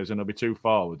two wingers and there'll be two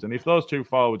forwards. And if those two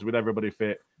forwards with everybody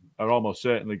fit are almost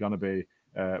certainly going to be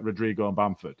Rodrigo and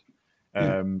Bamford,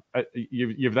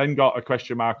 you've then got a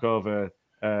question mark over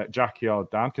Jackie or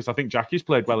Dan, because I think Jackie's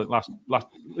played well at last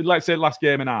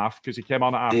game and a half, because he came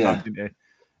on at half time, didn't he?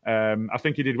 I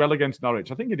think he did well against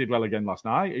Norwich. I think he did well again last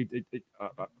night.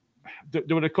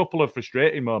 There were a couple of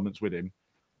frustrating moments with him,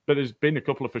 but there's been a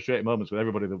couple of frustrating moments with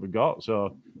everybody that we've got.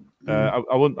 So I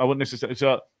wouldn't necessarily.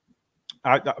 So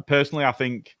personally, I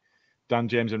think Dan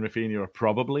James and Rafinha are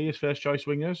probably his first choice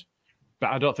wingers,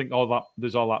 but I don't think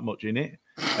there's all that much in it.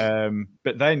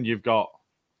 But then you've got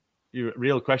your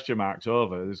real question marks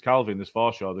over. There's Calvin, there's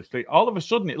Forshaw, there's Click. All of a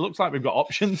sudden, it looks like we've got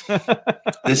options.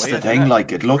 This is the thing.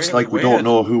 Like, it looks really like we don't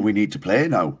know who we need to play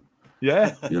now.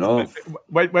 Yeah, you know,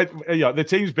 the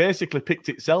team's basically picked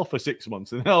itself for 6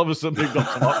 months, and then all of a sudden we've got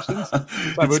some options.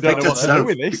 Like, we don't know what to do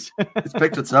with this. It's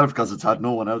picked itself because it's had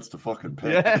no one else to fucking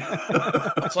pick.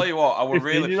 Yeah. I'll tell you what, I was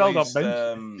really pleased.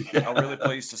 I'm really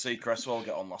pleased to see Cresswell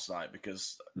get on last night,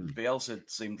 because Bielsa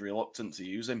seemed reluctant to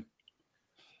use him,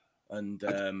 and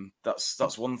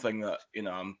that's one thing that it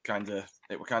was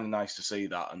kind of nice to see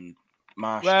that. And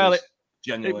Marsh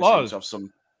genuinely seems to have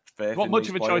some faith. Not in much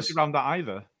these of a players. choice around that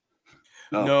either.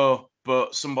 No,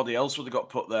 but somebody else would have got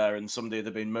put there, and somebody would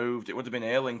have been moved. It would have been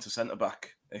Ayling to centre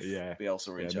back if Bielsa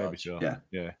were in charge. Sure.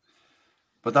 Yeah.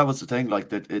 But that was the thing, like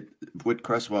that. With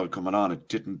Cresswell coming on, it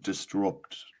didn't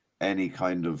disrupt any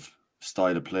kind of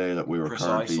style of play that we were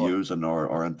currently using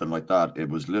or anything like that. It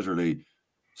was literally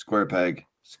square peg,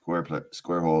 square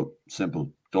hole, simple,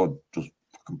 done. Just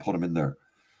fucking put him in there.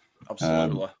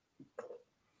 Absolutely.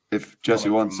 If Jesse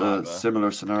wants a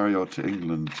similar scenario to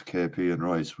England, KP and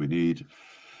Rice, we need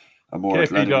a more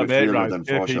athletic midfielder than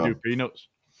Forshaw. do peanuts.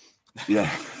 Yeah.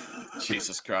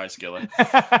 Jesus Christ, Gilly.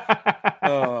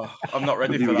 I'm not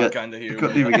ready for that kind of humour.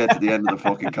 Couldn't even get to the end of the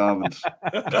fucking comments.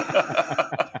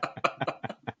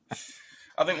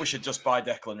 I think we should just buy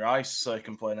Declan Rice so he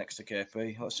can play next to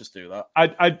KP. Let's just do that.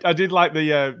 I did like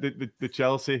the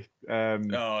Chelsea.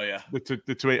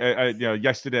 The tweet.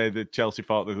 Yesterday the Chelsea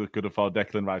thought they could afford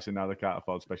Declan Rice, and now they can't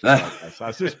afford special rights.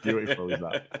 That's just beautiful, isn't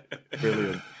that?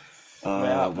 Brilliant.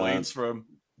 My heart bleeds for him.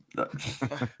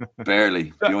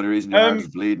 Barely. The only reason your heart is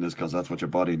bleeding is because that's what your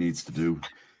body needs to do.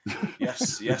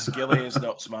 Yes, Gilly is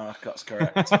not smart. That's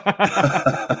correct.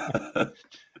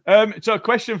 So a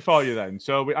question for you then.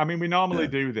 So we normally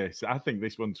do this. I think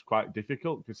this one's quite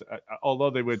difficult because although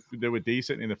they were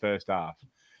decent in the first half,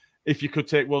 if you could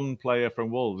take one player from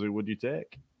Wolves, who would you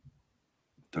take?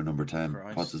 Their number 10.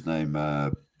 Christ. What's his name?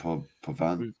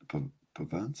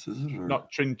 Pavance, is it? Or?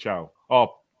 Not Trinchau.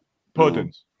 Oh, Podence.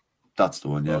 No, that's the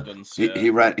one. Yeah.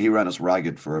 Podence, He ran us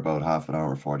ragged for about half an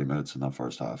hour, 40 minutes in that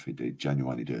first half. He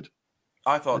genuinely did.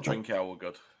 I thought Trincao were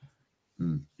good.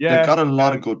 Yeah, they've got a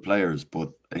lot of good players, but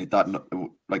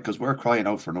because we're crying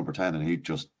out for number 10, and he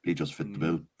just fit the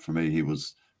bill for me. He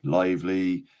was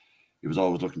lively. He was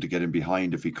always looking to get in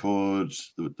behind if he could.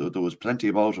 There was plenty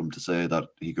about him to say that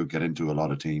he could get into a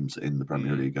lot of teams in the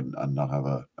Premier League and not have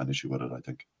an issue with it, I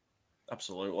think.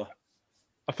 Absolutely.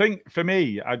 I think for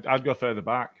me, I'd go further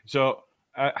back. So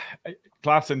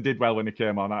Klaassen did well when he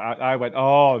came on. I went,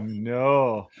 oh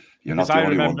no. You're not the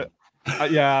only one.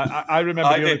 I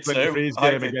remember the under-23s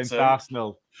game against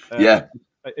Arsenal.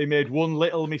 He made one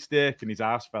little mistake and his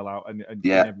arse fell out and he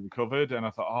never recovered. And I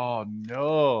thought, oh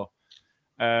no.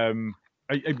 And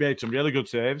He made some really good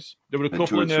saves. There were a And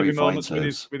couple 2 or of 3 nervy fine moments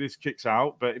saves. with his kicks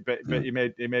out, but Yeah. he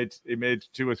made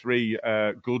 2 or 3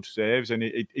 good saves, and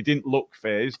he didn't look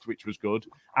phased, which was good.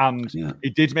 And Yeah. he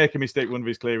did make a mistake with one of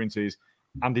his clearances,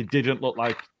 and he didn't look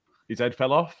like his head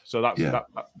fell off. So that's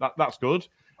good.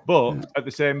 But at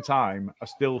the same time, I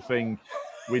still think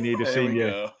we need a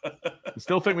senior. I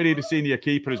still think we need a senior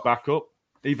keeper as backup.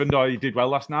 Even though he did well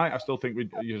last night, I still think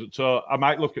so I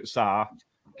might look at Sarr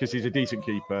because he's a decent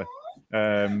keeper.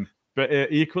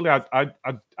 But equally,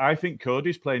 I think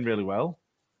Cody's playing really well,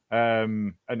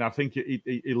 and I think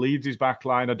he leads his back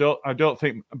line. I don't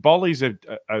think Bolly's a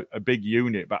big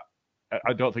unit, but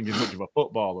I don't think he's much of a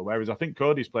footballer. Whereas I think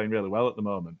Cody's playing really well at the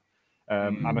moment,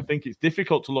 and I think it's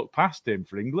difficult to look past him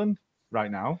for England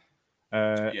right now.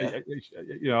 I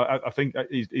think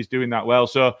he's doing that well.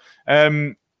 So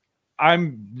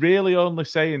I'm really only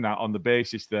saying that on the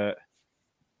basis that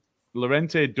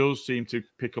Llorente does seem to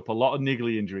pick up a lot of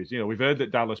niggly injuries. We've heard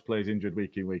that Dallas plays injured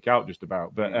week in, week out just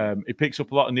about, but he picks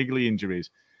up a lot of niggly injuries.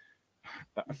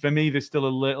 For me, there's still a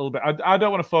little bit. I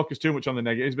don't want to focus too much on the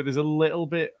negatives, but there's a little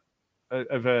bit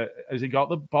of a. Has he got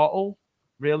the bottle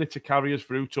really to carry us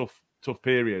through tough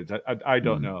periods? I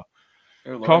don't know.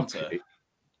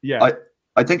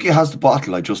 I think he has the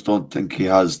bottle. I just don't think he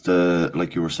has the,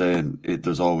 like you were saying,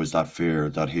 there's always that fear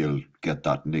that he'll get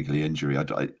that niggly injury.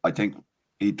 I think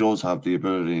he does have the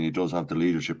ability and he does have the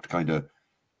leadership to kind of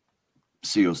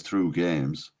see us through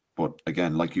games. But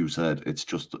again, like you said, it's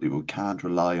just we can't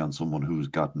rely on someone who's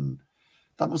gotten.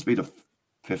 That must be the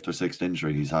 5th or 6th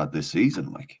injury he's had this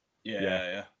season.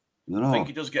 Yeah. I think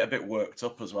he does get a bit worked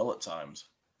up as well at times.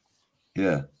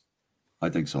 Yeah, I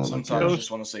think so. Sometimes you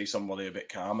just want to see somebody a bit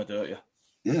calmer, don't you?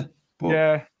 Yeah.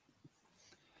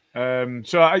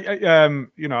 So I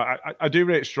do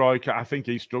rate Struijk. I think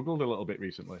he struggled a little bit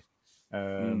recently.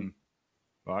 Well,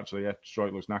 actually, yeah,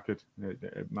 Struijk looks knackered.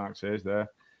 Mark says there.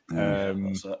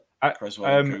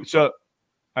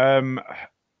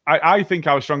 I think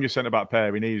our strongest centre back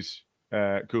pairing is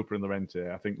Cooper and Llorente.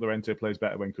 I think Llorente plays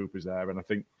better when Cooper's there, and I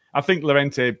think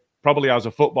Llorente probably as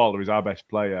a footballer is our best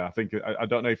player. I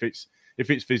don't know if it's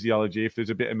physiology, if there's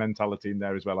a bit of mentality in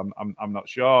there as well. I'm not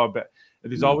sure, but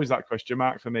there's always that question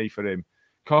mark for me for him.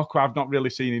 Cork, I've not really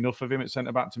seen enough of him at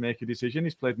centre back to make a decision.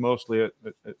 He's played mostly at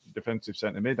defensive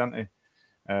centre mid, hasn't he?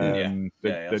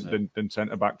 Than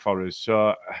centre back for us.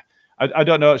 So I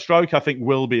don't know. Struijk, I think,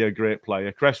 will be a great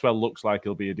player. Cresswell looks like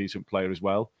he'll be a decent player as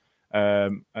well.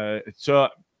 So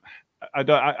I'd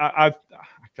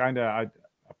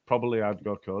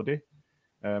go Cody.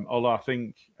 Although I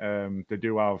think they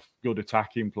do have good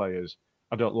attacking players.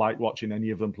 I don't like watching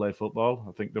any of them play football.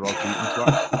 I think they're all cheating.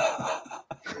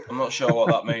 I'm not sure what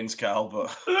that means, Cal,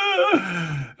 but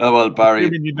well, Barry,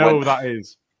 you know who that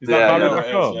is. Is that Barry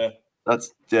back home? Yeah.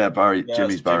 That's Barry. Yeah,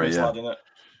 Jimmy's Barry. Lad, isn't it?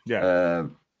 Yeah.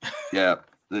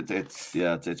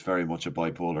 It's very much a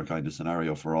bipolar kind of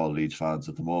scenario for all Leeds fans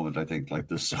at the moment. I think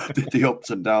the ups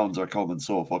and downs are coming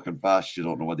so fucking fast. You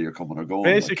don't know whether you're coming or going.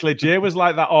 Basically, Jay was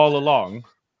like that all along,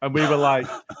 and we were like,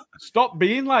 "Stop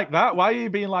being like that. Why are you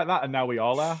being like that?" And now we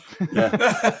all are.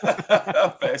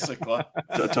 Yeah, basically.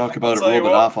 Talk about it rubbing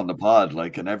off on the pod,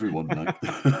 and everyone.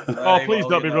 Please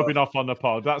don't be rubbing off on the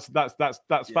pod.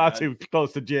 That's far too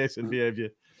close to Jason behaviour.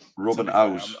 Rubbing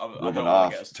out, rubbing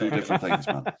off, 2 different things,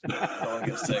 man. I don't want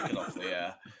to get taken off the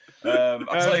air.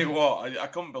 I'll tell you what, I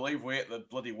couldn't believe we hit the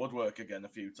bloody woodwork again a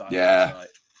few times. Yeah.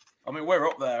 I mean, we're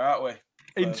up there, aren't we?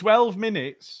 In 12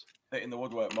 minutes. Hitting the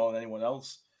woodwork more than anyone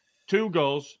else. 2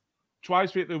 goals,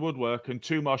 twice we hit the woodwork, and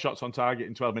 2 more shots on target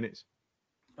in 12 minutes.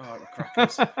 Oh,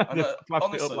 crackers.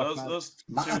 Honestly, those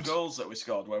 2 goals that we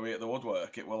scored where we hit the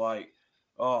woodwork, it were like,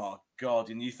 oh,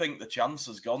 God. And you think the chance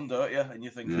has gone, don't you? And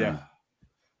you think, yeah.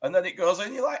 And then it goes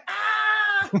in, you're like,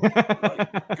 ah!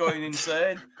 Going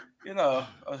insane.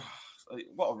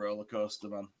 What a roller coaster,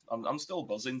 man. I'm still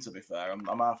buzzing, to be fair.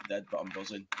 I'm half dead, but I'm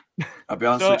buzzing. I'll be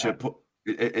honest with you.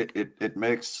 It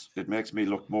makes me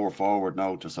look more forward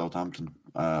now to Southampton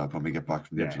when we get back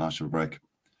from the international break.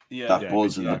 Yeah, that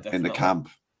buzz in the camp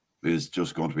is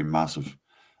just going to be massive.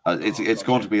 It's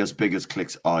going to be as big as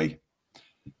Click's eye.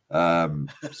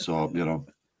 So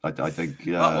I think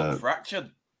that looked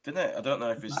fractured, didn't it? I don't know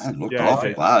if it's it looked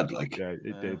awful bad. Yeah,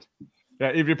 it did.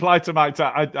 Yeah, he replied to Mike.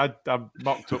 I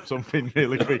mocked up something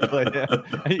really quickly.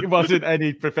 It wasn't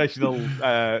any professional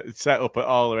setup at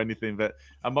all or anything, but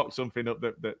I mocked something up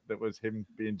that was him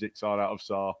being Jigsaw out of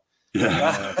Saw.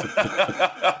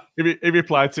 Yeah. He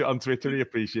replied to it on Twitter. He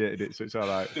appreciated it, so it's all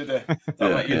right. Did he?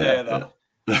 That make you day, though.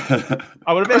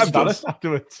 I would have been embarrassed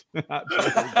afterwards.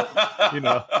 Actually,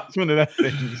 but, it's one of those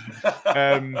things.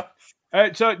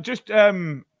 So just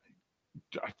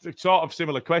sort of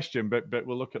similar question, but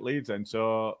we'll look at Leeds then.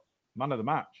 So, man of the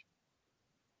match.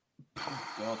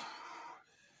 Oh, God.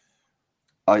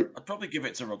 I'd probably give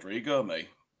it to Rodrigo, me.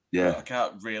 Yeah. But I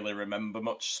can't really remember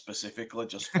much specifically,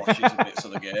 just flashes and bits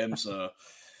of the game. So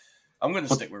I'm going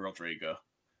to stick with Rodrigo.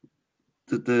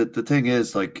 The thing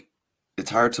is, like, it's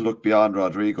hard to look beyond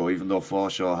Rodrigo, even though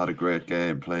Forshaw had a great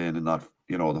game playing in that,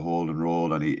 the holding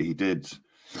role, and he did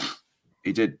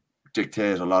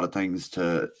dictate a lot of things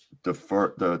to the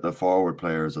forward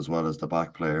players as well as the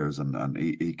back players, and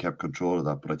he kept control of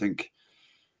that. But I think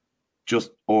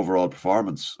just overall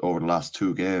performance over the last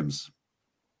 2 games,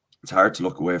 it's hard to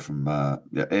look away from.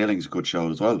 Ayling's a good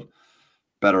shout as well.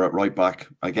 Better at right back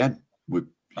again. We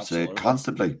say it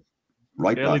constantly.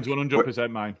 Right Ayling's back.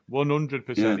 100% mine.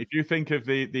 100%. Yeah. If you think of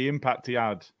the impact he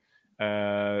had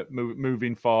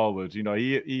moving forward, he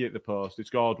hit the post. He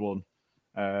scored one.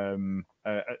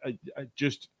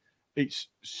 It's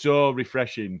so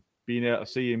refreshing being able to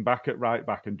see him back at right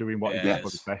back and doing what he does for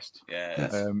his best.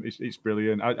 It's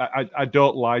brilliant. I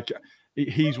don't like.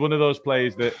 He's one of those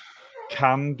players that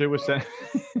can do a centre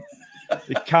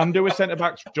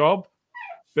back's job,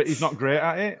 but he's not great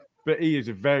at it. But he is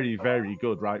a very, very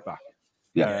good right back.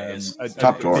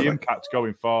 Top drawer. The impact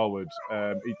going forward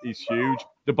is huge.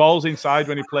 The ball's inside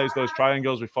when he plays those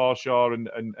triangles with Forshaw and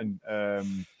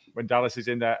when Dallas is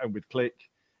in there and with Click.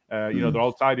 They're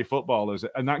all tidy footballers,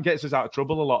 and that gets us out of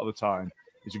trouble a lot of the time.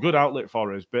 It's a good outlet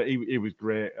for us, but he was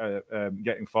great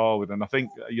getting forward. And I think,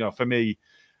 for me,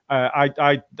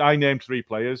 I named 3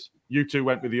 players. You 2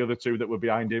 went with the other 2 that were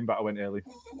behind him, but I went early.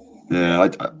 Yeah,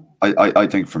 I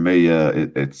think for me,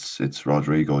 it's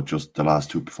Rodrigo. Just the last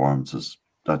 2 performances,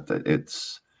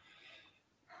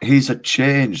 he's a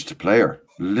changed player.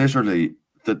 Literally,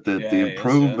 the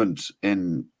improvement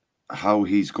in how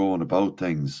he's going about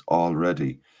things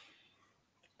already.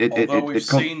 Although we've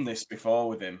seen this before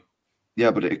with him.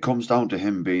 Yeah, but it comes down to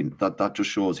him being that just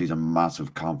shows he's a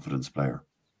massive confidence player.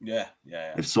 Yeah.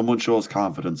 If someone shows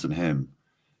confidence in him,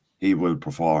 he will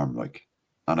perform.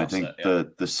 I think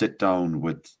the sit down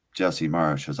with Jesse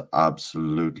Marsch has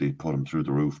absolutely put him through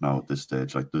the roof now at this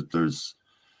stage. I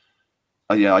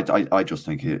just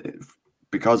think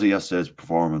because of yesterday's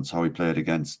performance, how he played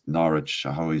against Norwich,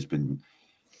 how he's been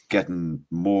getting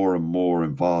more and more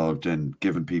involved in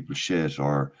giving people shit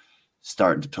or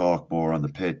starting to talk more on the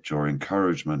pitch or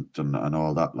encouragement and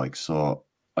all that. So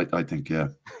I think, yeah.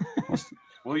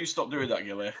 Will you stop doing that,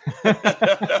 Gilly?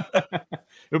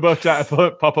 We're both trying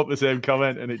to pop up the same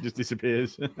comment and it just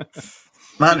disappears.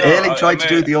 Man, Ayling tried to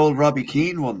do the old Robbie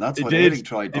Keane one. That's what Ayling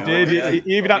tried to do. He did.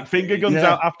 He even had finger guns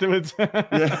out afterwards.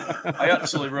 I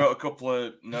actually wrote a couple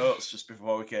of notes just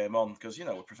before we came on because,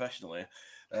 we're professional here.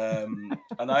 And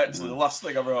the last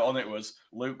thing I wrote on it was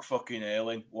Luke fucking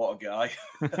Ayling. What a guy.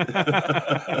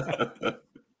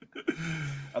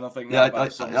 And I think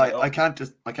I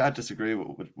can't disagree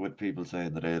with people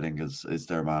saying that Ayling is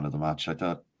their man of the match. I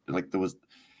thought there was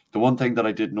the one thing that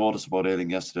I did notice about Ayling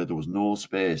yesterday, there was no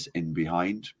space in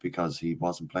behind because he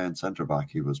wasn't playing centre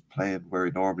back. He was playing where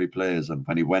he normally plays, and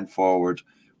when he went forward,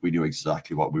 we knew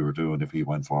exactly what we were doing if he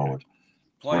went forward.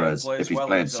 Whereas if he's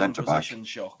playing centre back,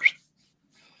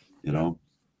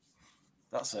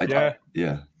 that's it.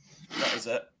 Yeah. That is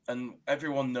it. And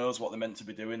everyone knows what they're meant to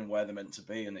be doing and where they're meant to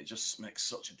be, and it just makes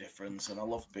such a difference. And I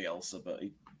love Bielsa, but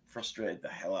he frustrated the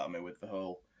hell out of me with the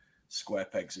whole square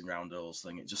pegs in round holes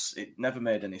thing. It never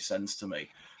made any sense to me.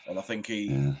 And I think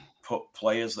he put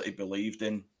players that he believed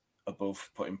in above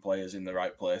putting players in the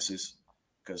right places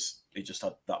because he just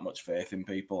had that much faith in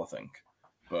people, I think.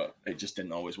 But it just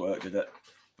didn't always work, did it?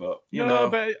 But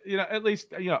at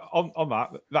least on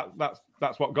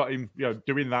that's what got him.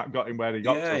 Doing that got him where he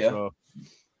got to. Yeah. So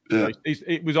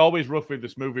it was always rough with the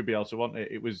smooth Bielsa, wasn't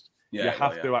it? It was you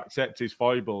have to accept his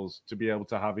foibles to be able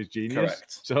to have his genius.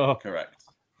 Correct. So correct.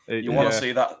 You want to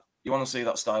see that? You want to see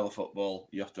that style of football?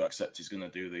 You have to accept he's going to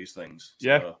do these things.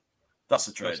 So that's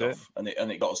the trade-off, and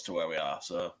it got us to where we are.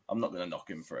 So I'm not going to knock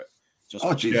him for it.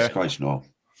 Jesus Christ, no,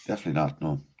 definitely not.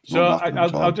 No. So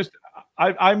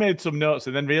I made some notes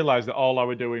and then realised that all I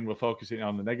were doing were focusing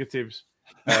on the negatives.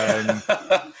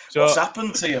 What's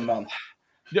happened to you, man?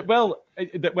 Yeah, well,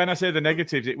 when I say the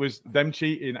negatives, it was them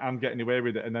cheating and getting away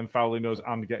with it, and then fouling us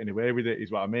and getting away with it is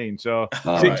what I mean. So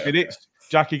 6 minutes,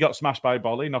 Jackie got smashed by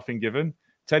Bolly, nothing given.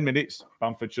 10 minutes,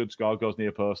 Bamford should score, goes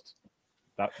near post.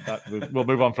 We'll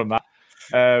move on from that.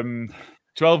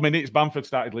 12 minutes, Bamford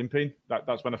started limping.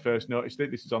 That's when I first noticed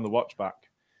it. This is on the watch back.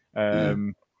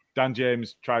 Dan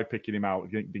James tried picking him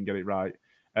out, didn't get it right.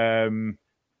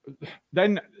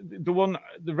 Then the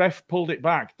ref pulled it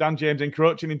back. Dan James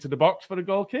encroaching into the box for a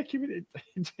goal kick.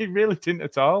 He really didn't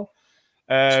at all.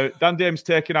 Dan Dame's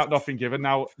taken out Nothing Given.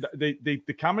 Now,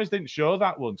 the cameras didn't show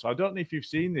that one, so I don't know if you've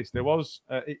seen this. There was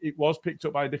it was picked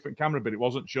up by a different camera, but it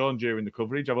wasn't shown during the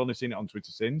coverage. I've only seen it on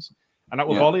Twitter since. And that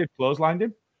was Volley had clotheslined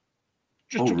him.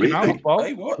 Just took him out of the ball.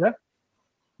 Hey, what?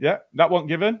 Yeah, that wasn't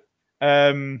given.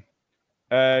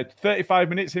 35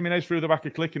 minutes, Jimenez threw the back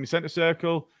of Click in the centre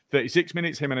circle. 36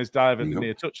 minutes, Jimenez dive at the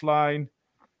near touchline.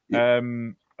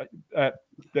 Then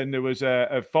there was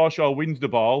a Forshaw wins the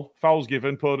ball, fouls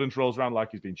given, Podence rolls around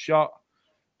like he's been shot.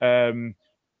 Then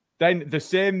the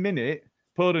same minute,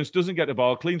 Podence doesn't get the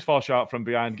ball, cleans Forshaw from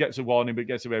behind, gets a warning, but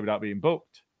gets away without being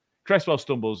booked. Cresswell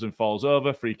stumbles and falls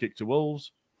over, free kick to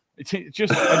Wolves. And then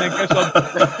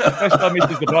Cresswell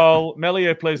misses the ball.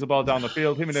 Meslier plays the ball down the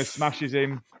field. Jimenez smashes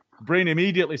him. Breen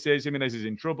immediately says Jimenez is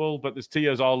in trouble, but there's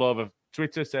tears all over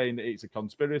Twitter saying that it's a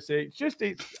conspiracy.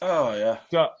 Oh, yeah.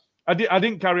 So I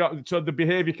didn't carry on. So the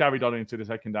behaviour carried on into the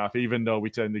second half, even though we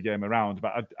turned the game around.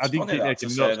 But I didn't keep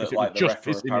making notes because it was just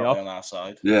pissing me off. On our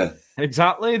side. Yeah,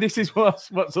 exactly. This is what's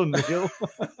unreal.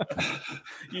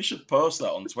 You should post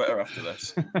that on Twitter after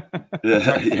this.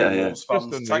 Yeah.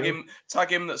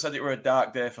 Tag him that said it were a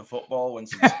dark day for football when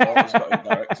some supporters got in the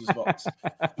director's box.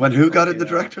 When who got in the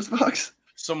director's box?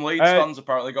 Some Leeds fans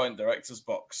apparently got in director's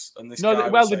box, and this. No, guy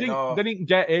well, was saying, they didn't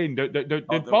get in.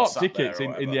 They bought tickets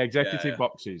in the executive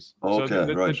boxes. Okay,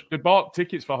 so right. They bought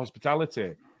tickets for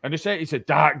hospitality, and they say it's a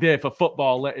dark day for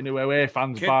football, letting away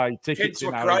fans buy tickets. Kids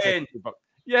were crying.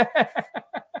 Yeah.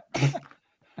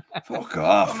 Fuck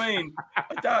off. I mean,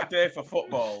 a dark day for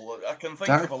football. I can think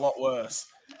of a lot worse.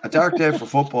 A dark day for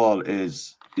football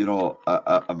is,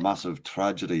 a massive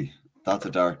tragedy. That's a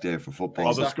dark day for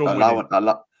football. Exactly.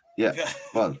 Yeah,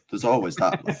 well, there's always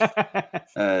that.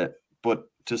 But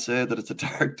to say that it's a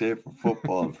dark day for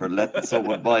football for letting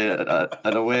someone buy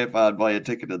an away fan buy a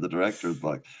ticket in the director's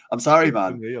box. I'm sorry,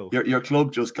 man. Your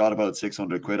club just got about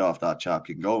 600 quid off that chap.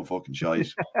 You can go and fucking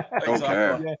shite. Don't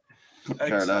care. Yeah. Don't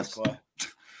care less.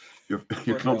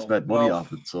 Your club's made money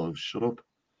off it, so shut up.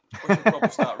 We should probably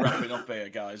start wrapping up here,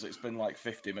 guys. It's been like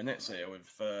 50 minutes here.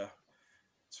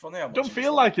 It's funny how much don't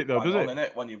feel like it though, does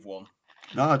it? When you've won.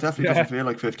 No, it definitely doesn't feel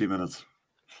like 50 minutes.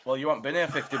 Well, you haven't been here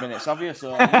 50 minutes, have you?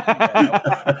 So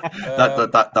that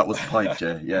was the point,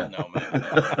 Jay. Yeah. No, mate.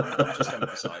 I'm just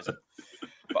emphasising.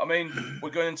 But I mean,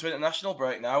 we're going into international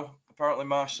break now. Apparently,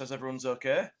 Marsh says everyone's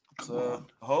okay. So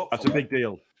hopefully, that's a big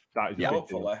deal. That is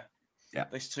hopefully. Yeah.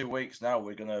 This 2 weeks now,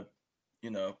 we're gonna,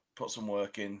 put some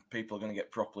work in. People are gonna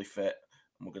get properly fit,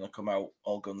 and we're gonna come out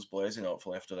all guns blazing.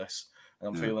 Hopefully, after this, and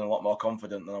I'm feeling a lot more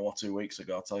confident than I was 2 weeks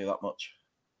ago. I'll tell you that much.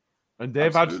 And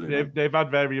they've had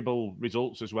variable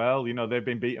results as well. They've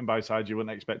been beaten by sides you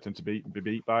wouldn't expect them to be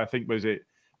beat by. I think was it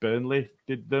Burnley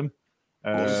did them.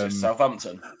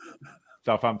 Southampton.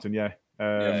 Southampton, yeah.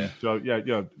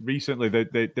 So recently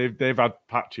they've had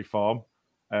patchy form.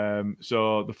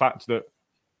 So the fact that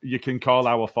you can call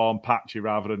our form patchy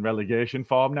rather than relegation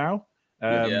form now,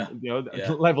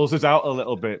 levels us out a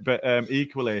little bit. But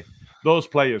equally, those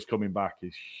players coming back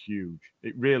is huge.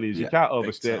 It really is. You can't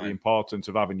overstate the importance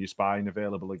of having your spine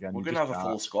available again. We're going to have a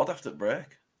full squad after the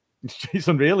break. It's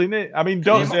unreal, isn't it? I mean,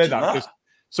 don't say that because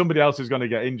somebody else is going to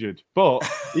get injured. But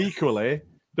equally,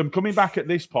 them coming back at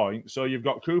this point, so you've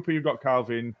got Cooper, you've got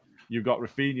Calvin, you've got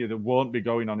Rafinha that won't be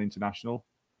going on international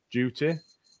duty.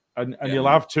 And you'll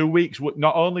have 2 weeks,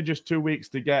 not only just 2 weeks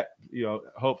to get,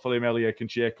 hopefully Meslier can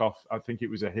shake off. I think it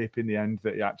was a hip in the end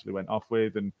that he actually went off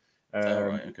with. And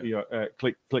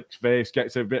Click's face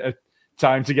gets a bit of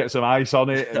time to get some ice on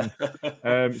it,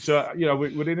 and so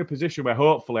we're in a position where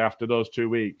hopefully after those 2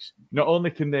 weeks, not only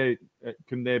can they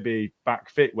be back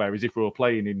fit, whereas if we were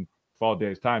playing in 4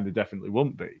 days' time, they definitely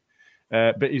won't be.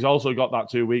 But he's also got that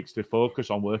 2 weeks to focus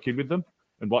on working with them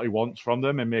and what he wants from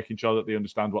them, and making sure that they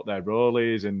understand what their role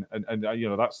is, and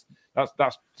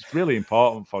that's really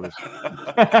important for us.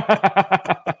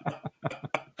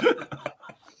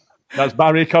 That's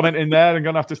Barry commenting there. I'm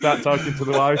going to have to start talking to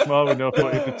the wife more. We know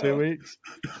footy for 2 weeks.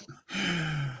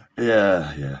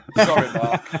 Yeah. Sorry,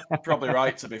 Mark. Probably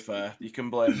right, to be fair. You can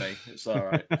blame me. It's all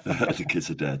right. I think it's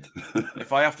a dead.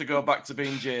 If I have to go back to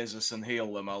being Jesus and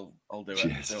heal them, I'll do it.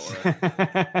 Jesus.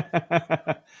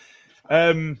 Don't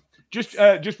worry.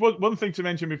 Just one thing to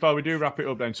mention before we do wrap it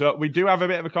up then. So we do have a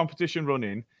bit of a competition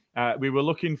running. We were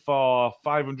looking for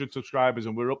 500 subscribers,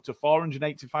 and we're up to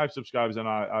 485 subscribers on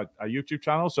our YouTube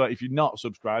channel. So if you're not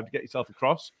subscribed, get yourself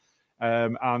across.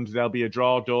 And there'll be a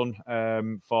draw done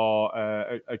for,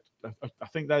 I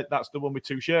think that's the one with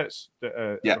 2 shirts.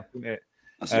 Yeah.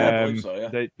 Is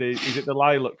it the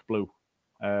lilac blue?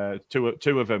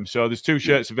 Two of them. So there's 2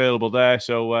 shirts available there.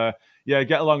 So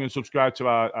get along and subscribe to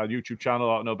our YouTube channel,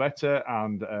 Ought to Know Better,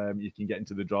 and you can get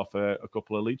into the draw for a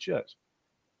couple of lead shirts.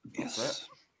 Yes.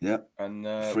 Yeah. And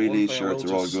free one Leeds thing shirts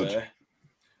are all good.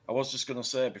 I was just going to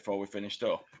say before we finished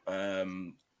up,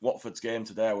 Watford's game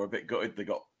today, we're a bit gutted they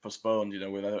got postponed,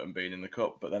 with Everton being in the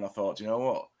cup. But then I thought, you know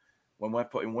what? When we're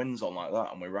putting wins on like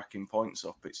that and we're racking points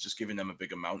up, it's just giving them a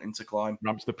bigger mountain to climb.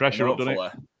 Ramps the pressure up, doesn't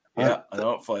it? Yeah, and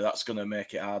hopefully that's going to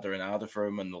make it harder and harder for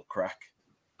them, and they'll crack.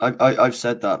 I've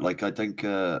said that. Like, I think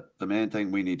the main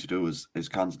thing we need to do is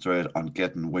concentrate on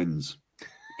getting wins,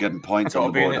 getting points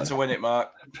on the board. Got to be in it to win it,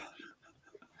 Mark.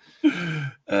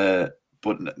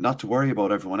 But not to worry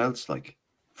about everyone else. Like,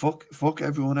 fuck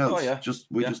everyone else. Oh, yeah.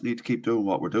 We just need to keep doing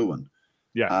what we're doing.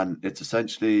 Yeah. And it's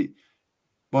essentially,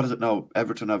 what is it now?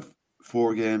 Everton have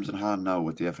 4 games in hand now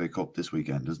with the FA Cup this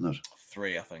weekend, isn't it?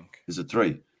 3, I think. Is it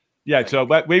 3? Yeah. So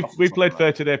we've played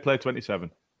 30. They played 27.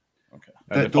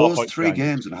 Okay. Those 3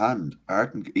 games in hand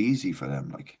aren't easy for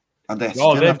them. Like, and they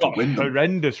still they've have to got win them.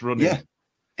 Horrendous running. Yeah.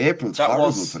 April's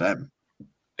horrible for them.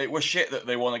 It was shit that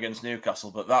they won against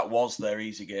Newcastle, but that was their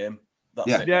easy game. That's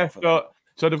it. Yeah.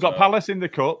 So they've got Palace in the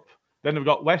cup, then they've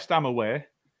got West Ham away,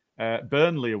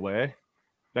 Burnley away,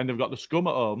 then they've got the Scum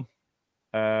at home,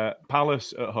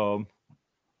 Palace at home.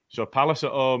 So Palace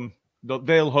at home,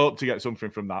 they'll hope to get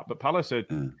something from that, but Palace are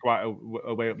quite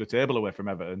a way up the table away from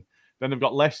Everton. Then they've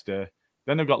got Leicester,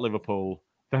 then they've got Liverpool,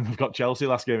 then they've got Chelsea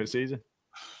last game of the season.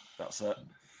 That's it.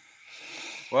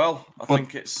 Well, I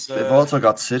think it's... They've also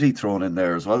got City thrown in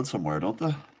there as well somewhere, don't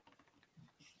they?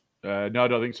 No, I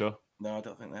don't think so. No, I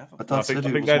don't think they have. I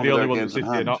think they're the only one that City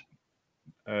are not.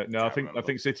 No, I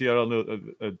think City are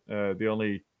the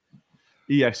only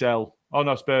ESL. Oh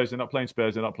no, Spurs. They're not playing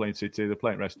Spurs. They're not playing City. They're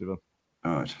playing the rest of them.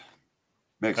 All right.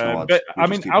 Makes no odds. But I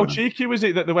mean, how cheeky was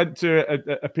it that they went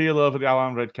to appeal over the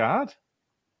Alan red card?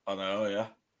 I know, yeah.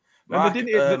 Mark, they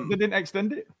didn't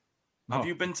extend it. Have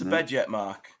you been to bed yet,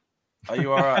 Mark? Are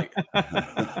you all right?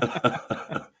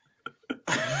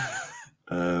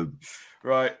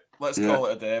 Right. Let's call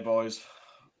it a day, boys.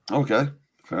 Okay,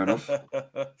 fair enough.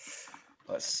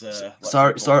 Let's.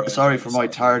 Sorry for my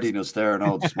tardiness there and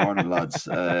all this morning, lads.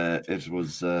 It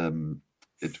was there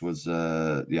was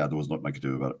nothing I could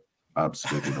do about it.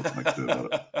 Absolutely nothing I could do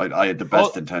about it. I had the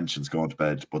best intentions going to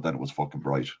bed, but then it was fucking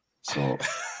bright. So.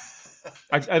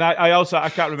 I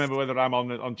can't remember whether I'm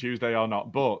on Tuesday or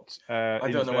not, but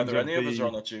I don't know whether any of us are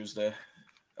on a Tuesday.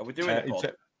 Are we doing a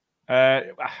pod?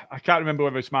 I can't remember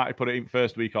whether Smarty put it in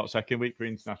first week or second week for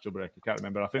international break. I can't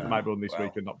remember. I think it might be on this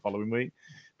week and not following week.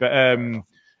 But in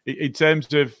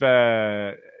terms of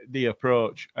the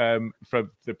approach from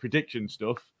the prediction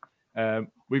stuff,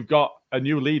 we've got a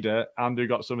new leader and we've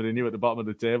got somebody new at the bottom of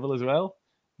the table as well,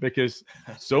 because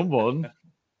someone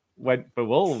went for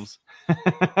Wolves.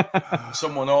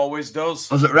 Someone always does.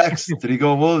 Was it Rex? Did he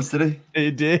go Wolves, did he?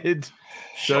 He did.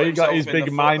 So he got his big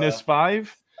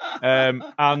 -5.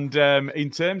 And in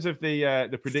terms of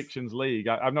the predictions league,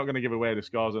 I'm not going to give away the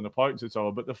scores and the points at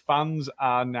all, but the fans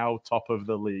are now top of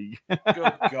the league.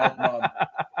 Good God, man.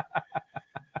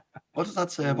 What does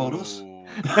that say about us?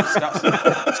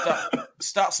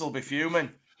 Stats will be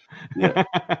fuming. Yeah.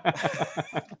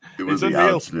 It was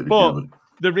absolutely fuming.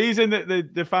 The reason that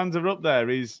the fans are up there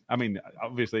is, I mean,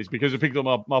 obviously it's because they picked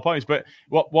up more points, but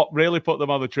what really put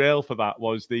them on the trail for that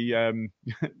was the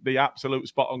absolute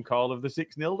spot on call of the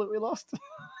 6-0 that we lost.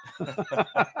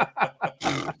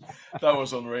 That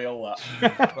was unreal.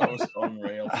 That was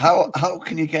unreal. How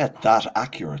can you get that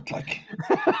accurate? Like,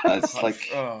 it's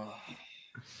like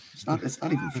it's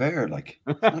not even fair. Like,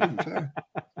 it's not even fair.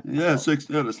 Yeah,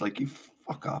 6-0. It's like, you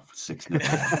fuck off,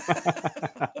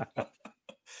 6-0.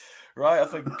 Right, I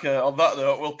think on that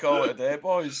note, we'll call it a day,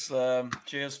 boys.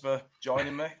 Cheers for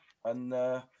joining me. And,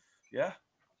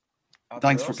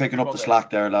 thanks for picking up the slack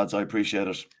there, lads. I appreciate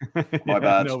it. My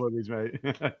bad. No worries, mate.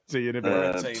 See you in a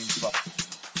bit.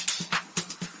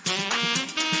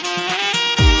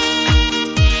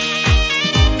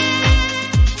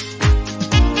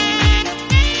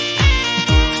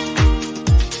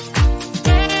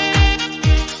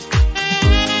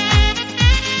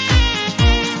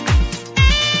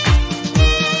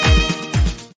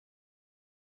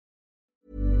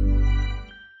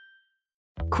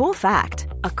 Cool fact,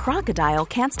 a crocodile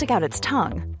can't stick out its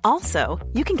tongue. Also,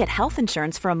 you can get health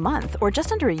insurance for a month or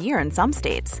just under a year in some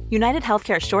states. United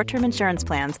Healthcare short-term insurance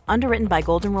plans, underwritten by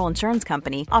Golden Rule Insurance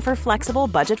Company, offer flexible,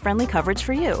 budget-friendly coverage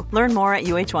for you. Learn more at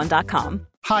uh1.com.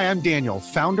 Hi, I'm Daniel,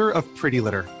 founder of Pretty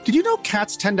Litter. Did you know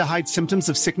cats tend to hide symptoms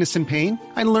of sickness and pain?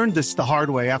 I learned this the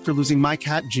hard way after losing my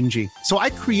cat, Gingy. So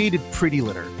I created Pretty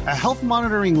Litter, a health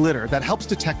monitoring litter that helps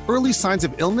detect early signs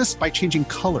of illness by changing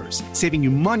colors, saving you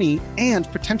money and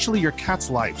potentially your cat's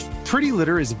life. Pretty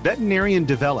Litter is veterinarian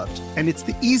developed, and it's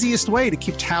the easiest way to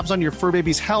keep tabs on your fur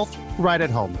baby's health right at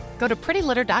home. Go to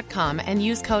prettylitter.com and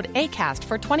use code ACAST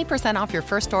for 20% off your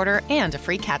first order and a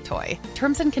free cat toy.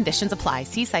 Terms and conditions apply.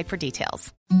 See site for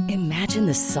details. Imagine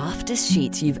the softest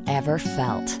sheets you've ever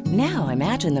felt. Now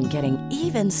imagine them getting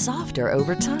even softer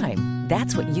over time.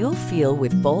 That's what you'll feel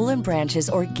with Boll & Branch's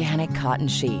organic cotton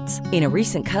sheets. In a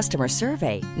recent customer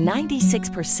survey,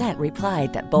 96%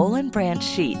 replied that Boll & Branch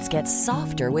sheets get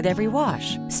softer with every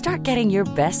wash. Start getting your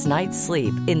best night's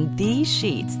sleep in these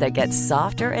sheets that get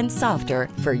softer and softer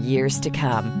for years to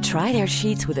come. Try their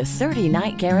sheets with a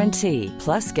 30-night guarantee.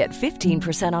 Plus, get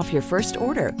 15% off your first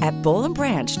order at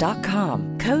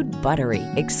bollandbranch.com. Code BUTTERY.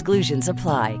 Exclusions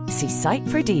apply. See site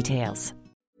for details.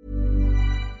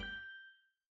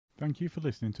 Thank you for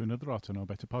listening to another Auto Know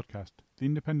Better podcast, the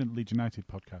independent Leeds United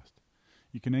podcast.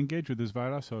 You can engage with us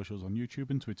via our socials on YouTube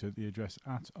and Twitter at the address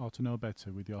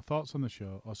 @AutoKnowBetter with your thoughts on the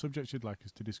show or subjects you'd like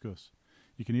us to discuss.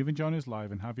 You can even join us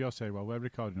live and have your say while we're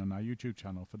recording on our YouTube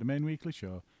channel for the main weekly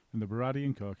show and the Baradi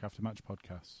and Coke Aftermatch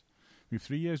podcasts. We have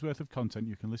 3 years' worth of content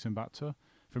you can listen back to,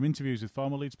 from interviews with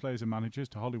former Leeds players and managers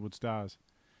to Hollywood stars.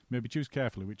 Maybe choose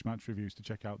carefully which match reviews to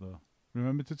check out though.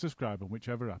 Remember to subscribe on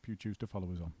whichever app you choose to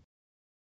follow us on.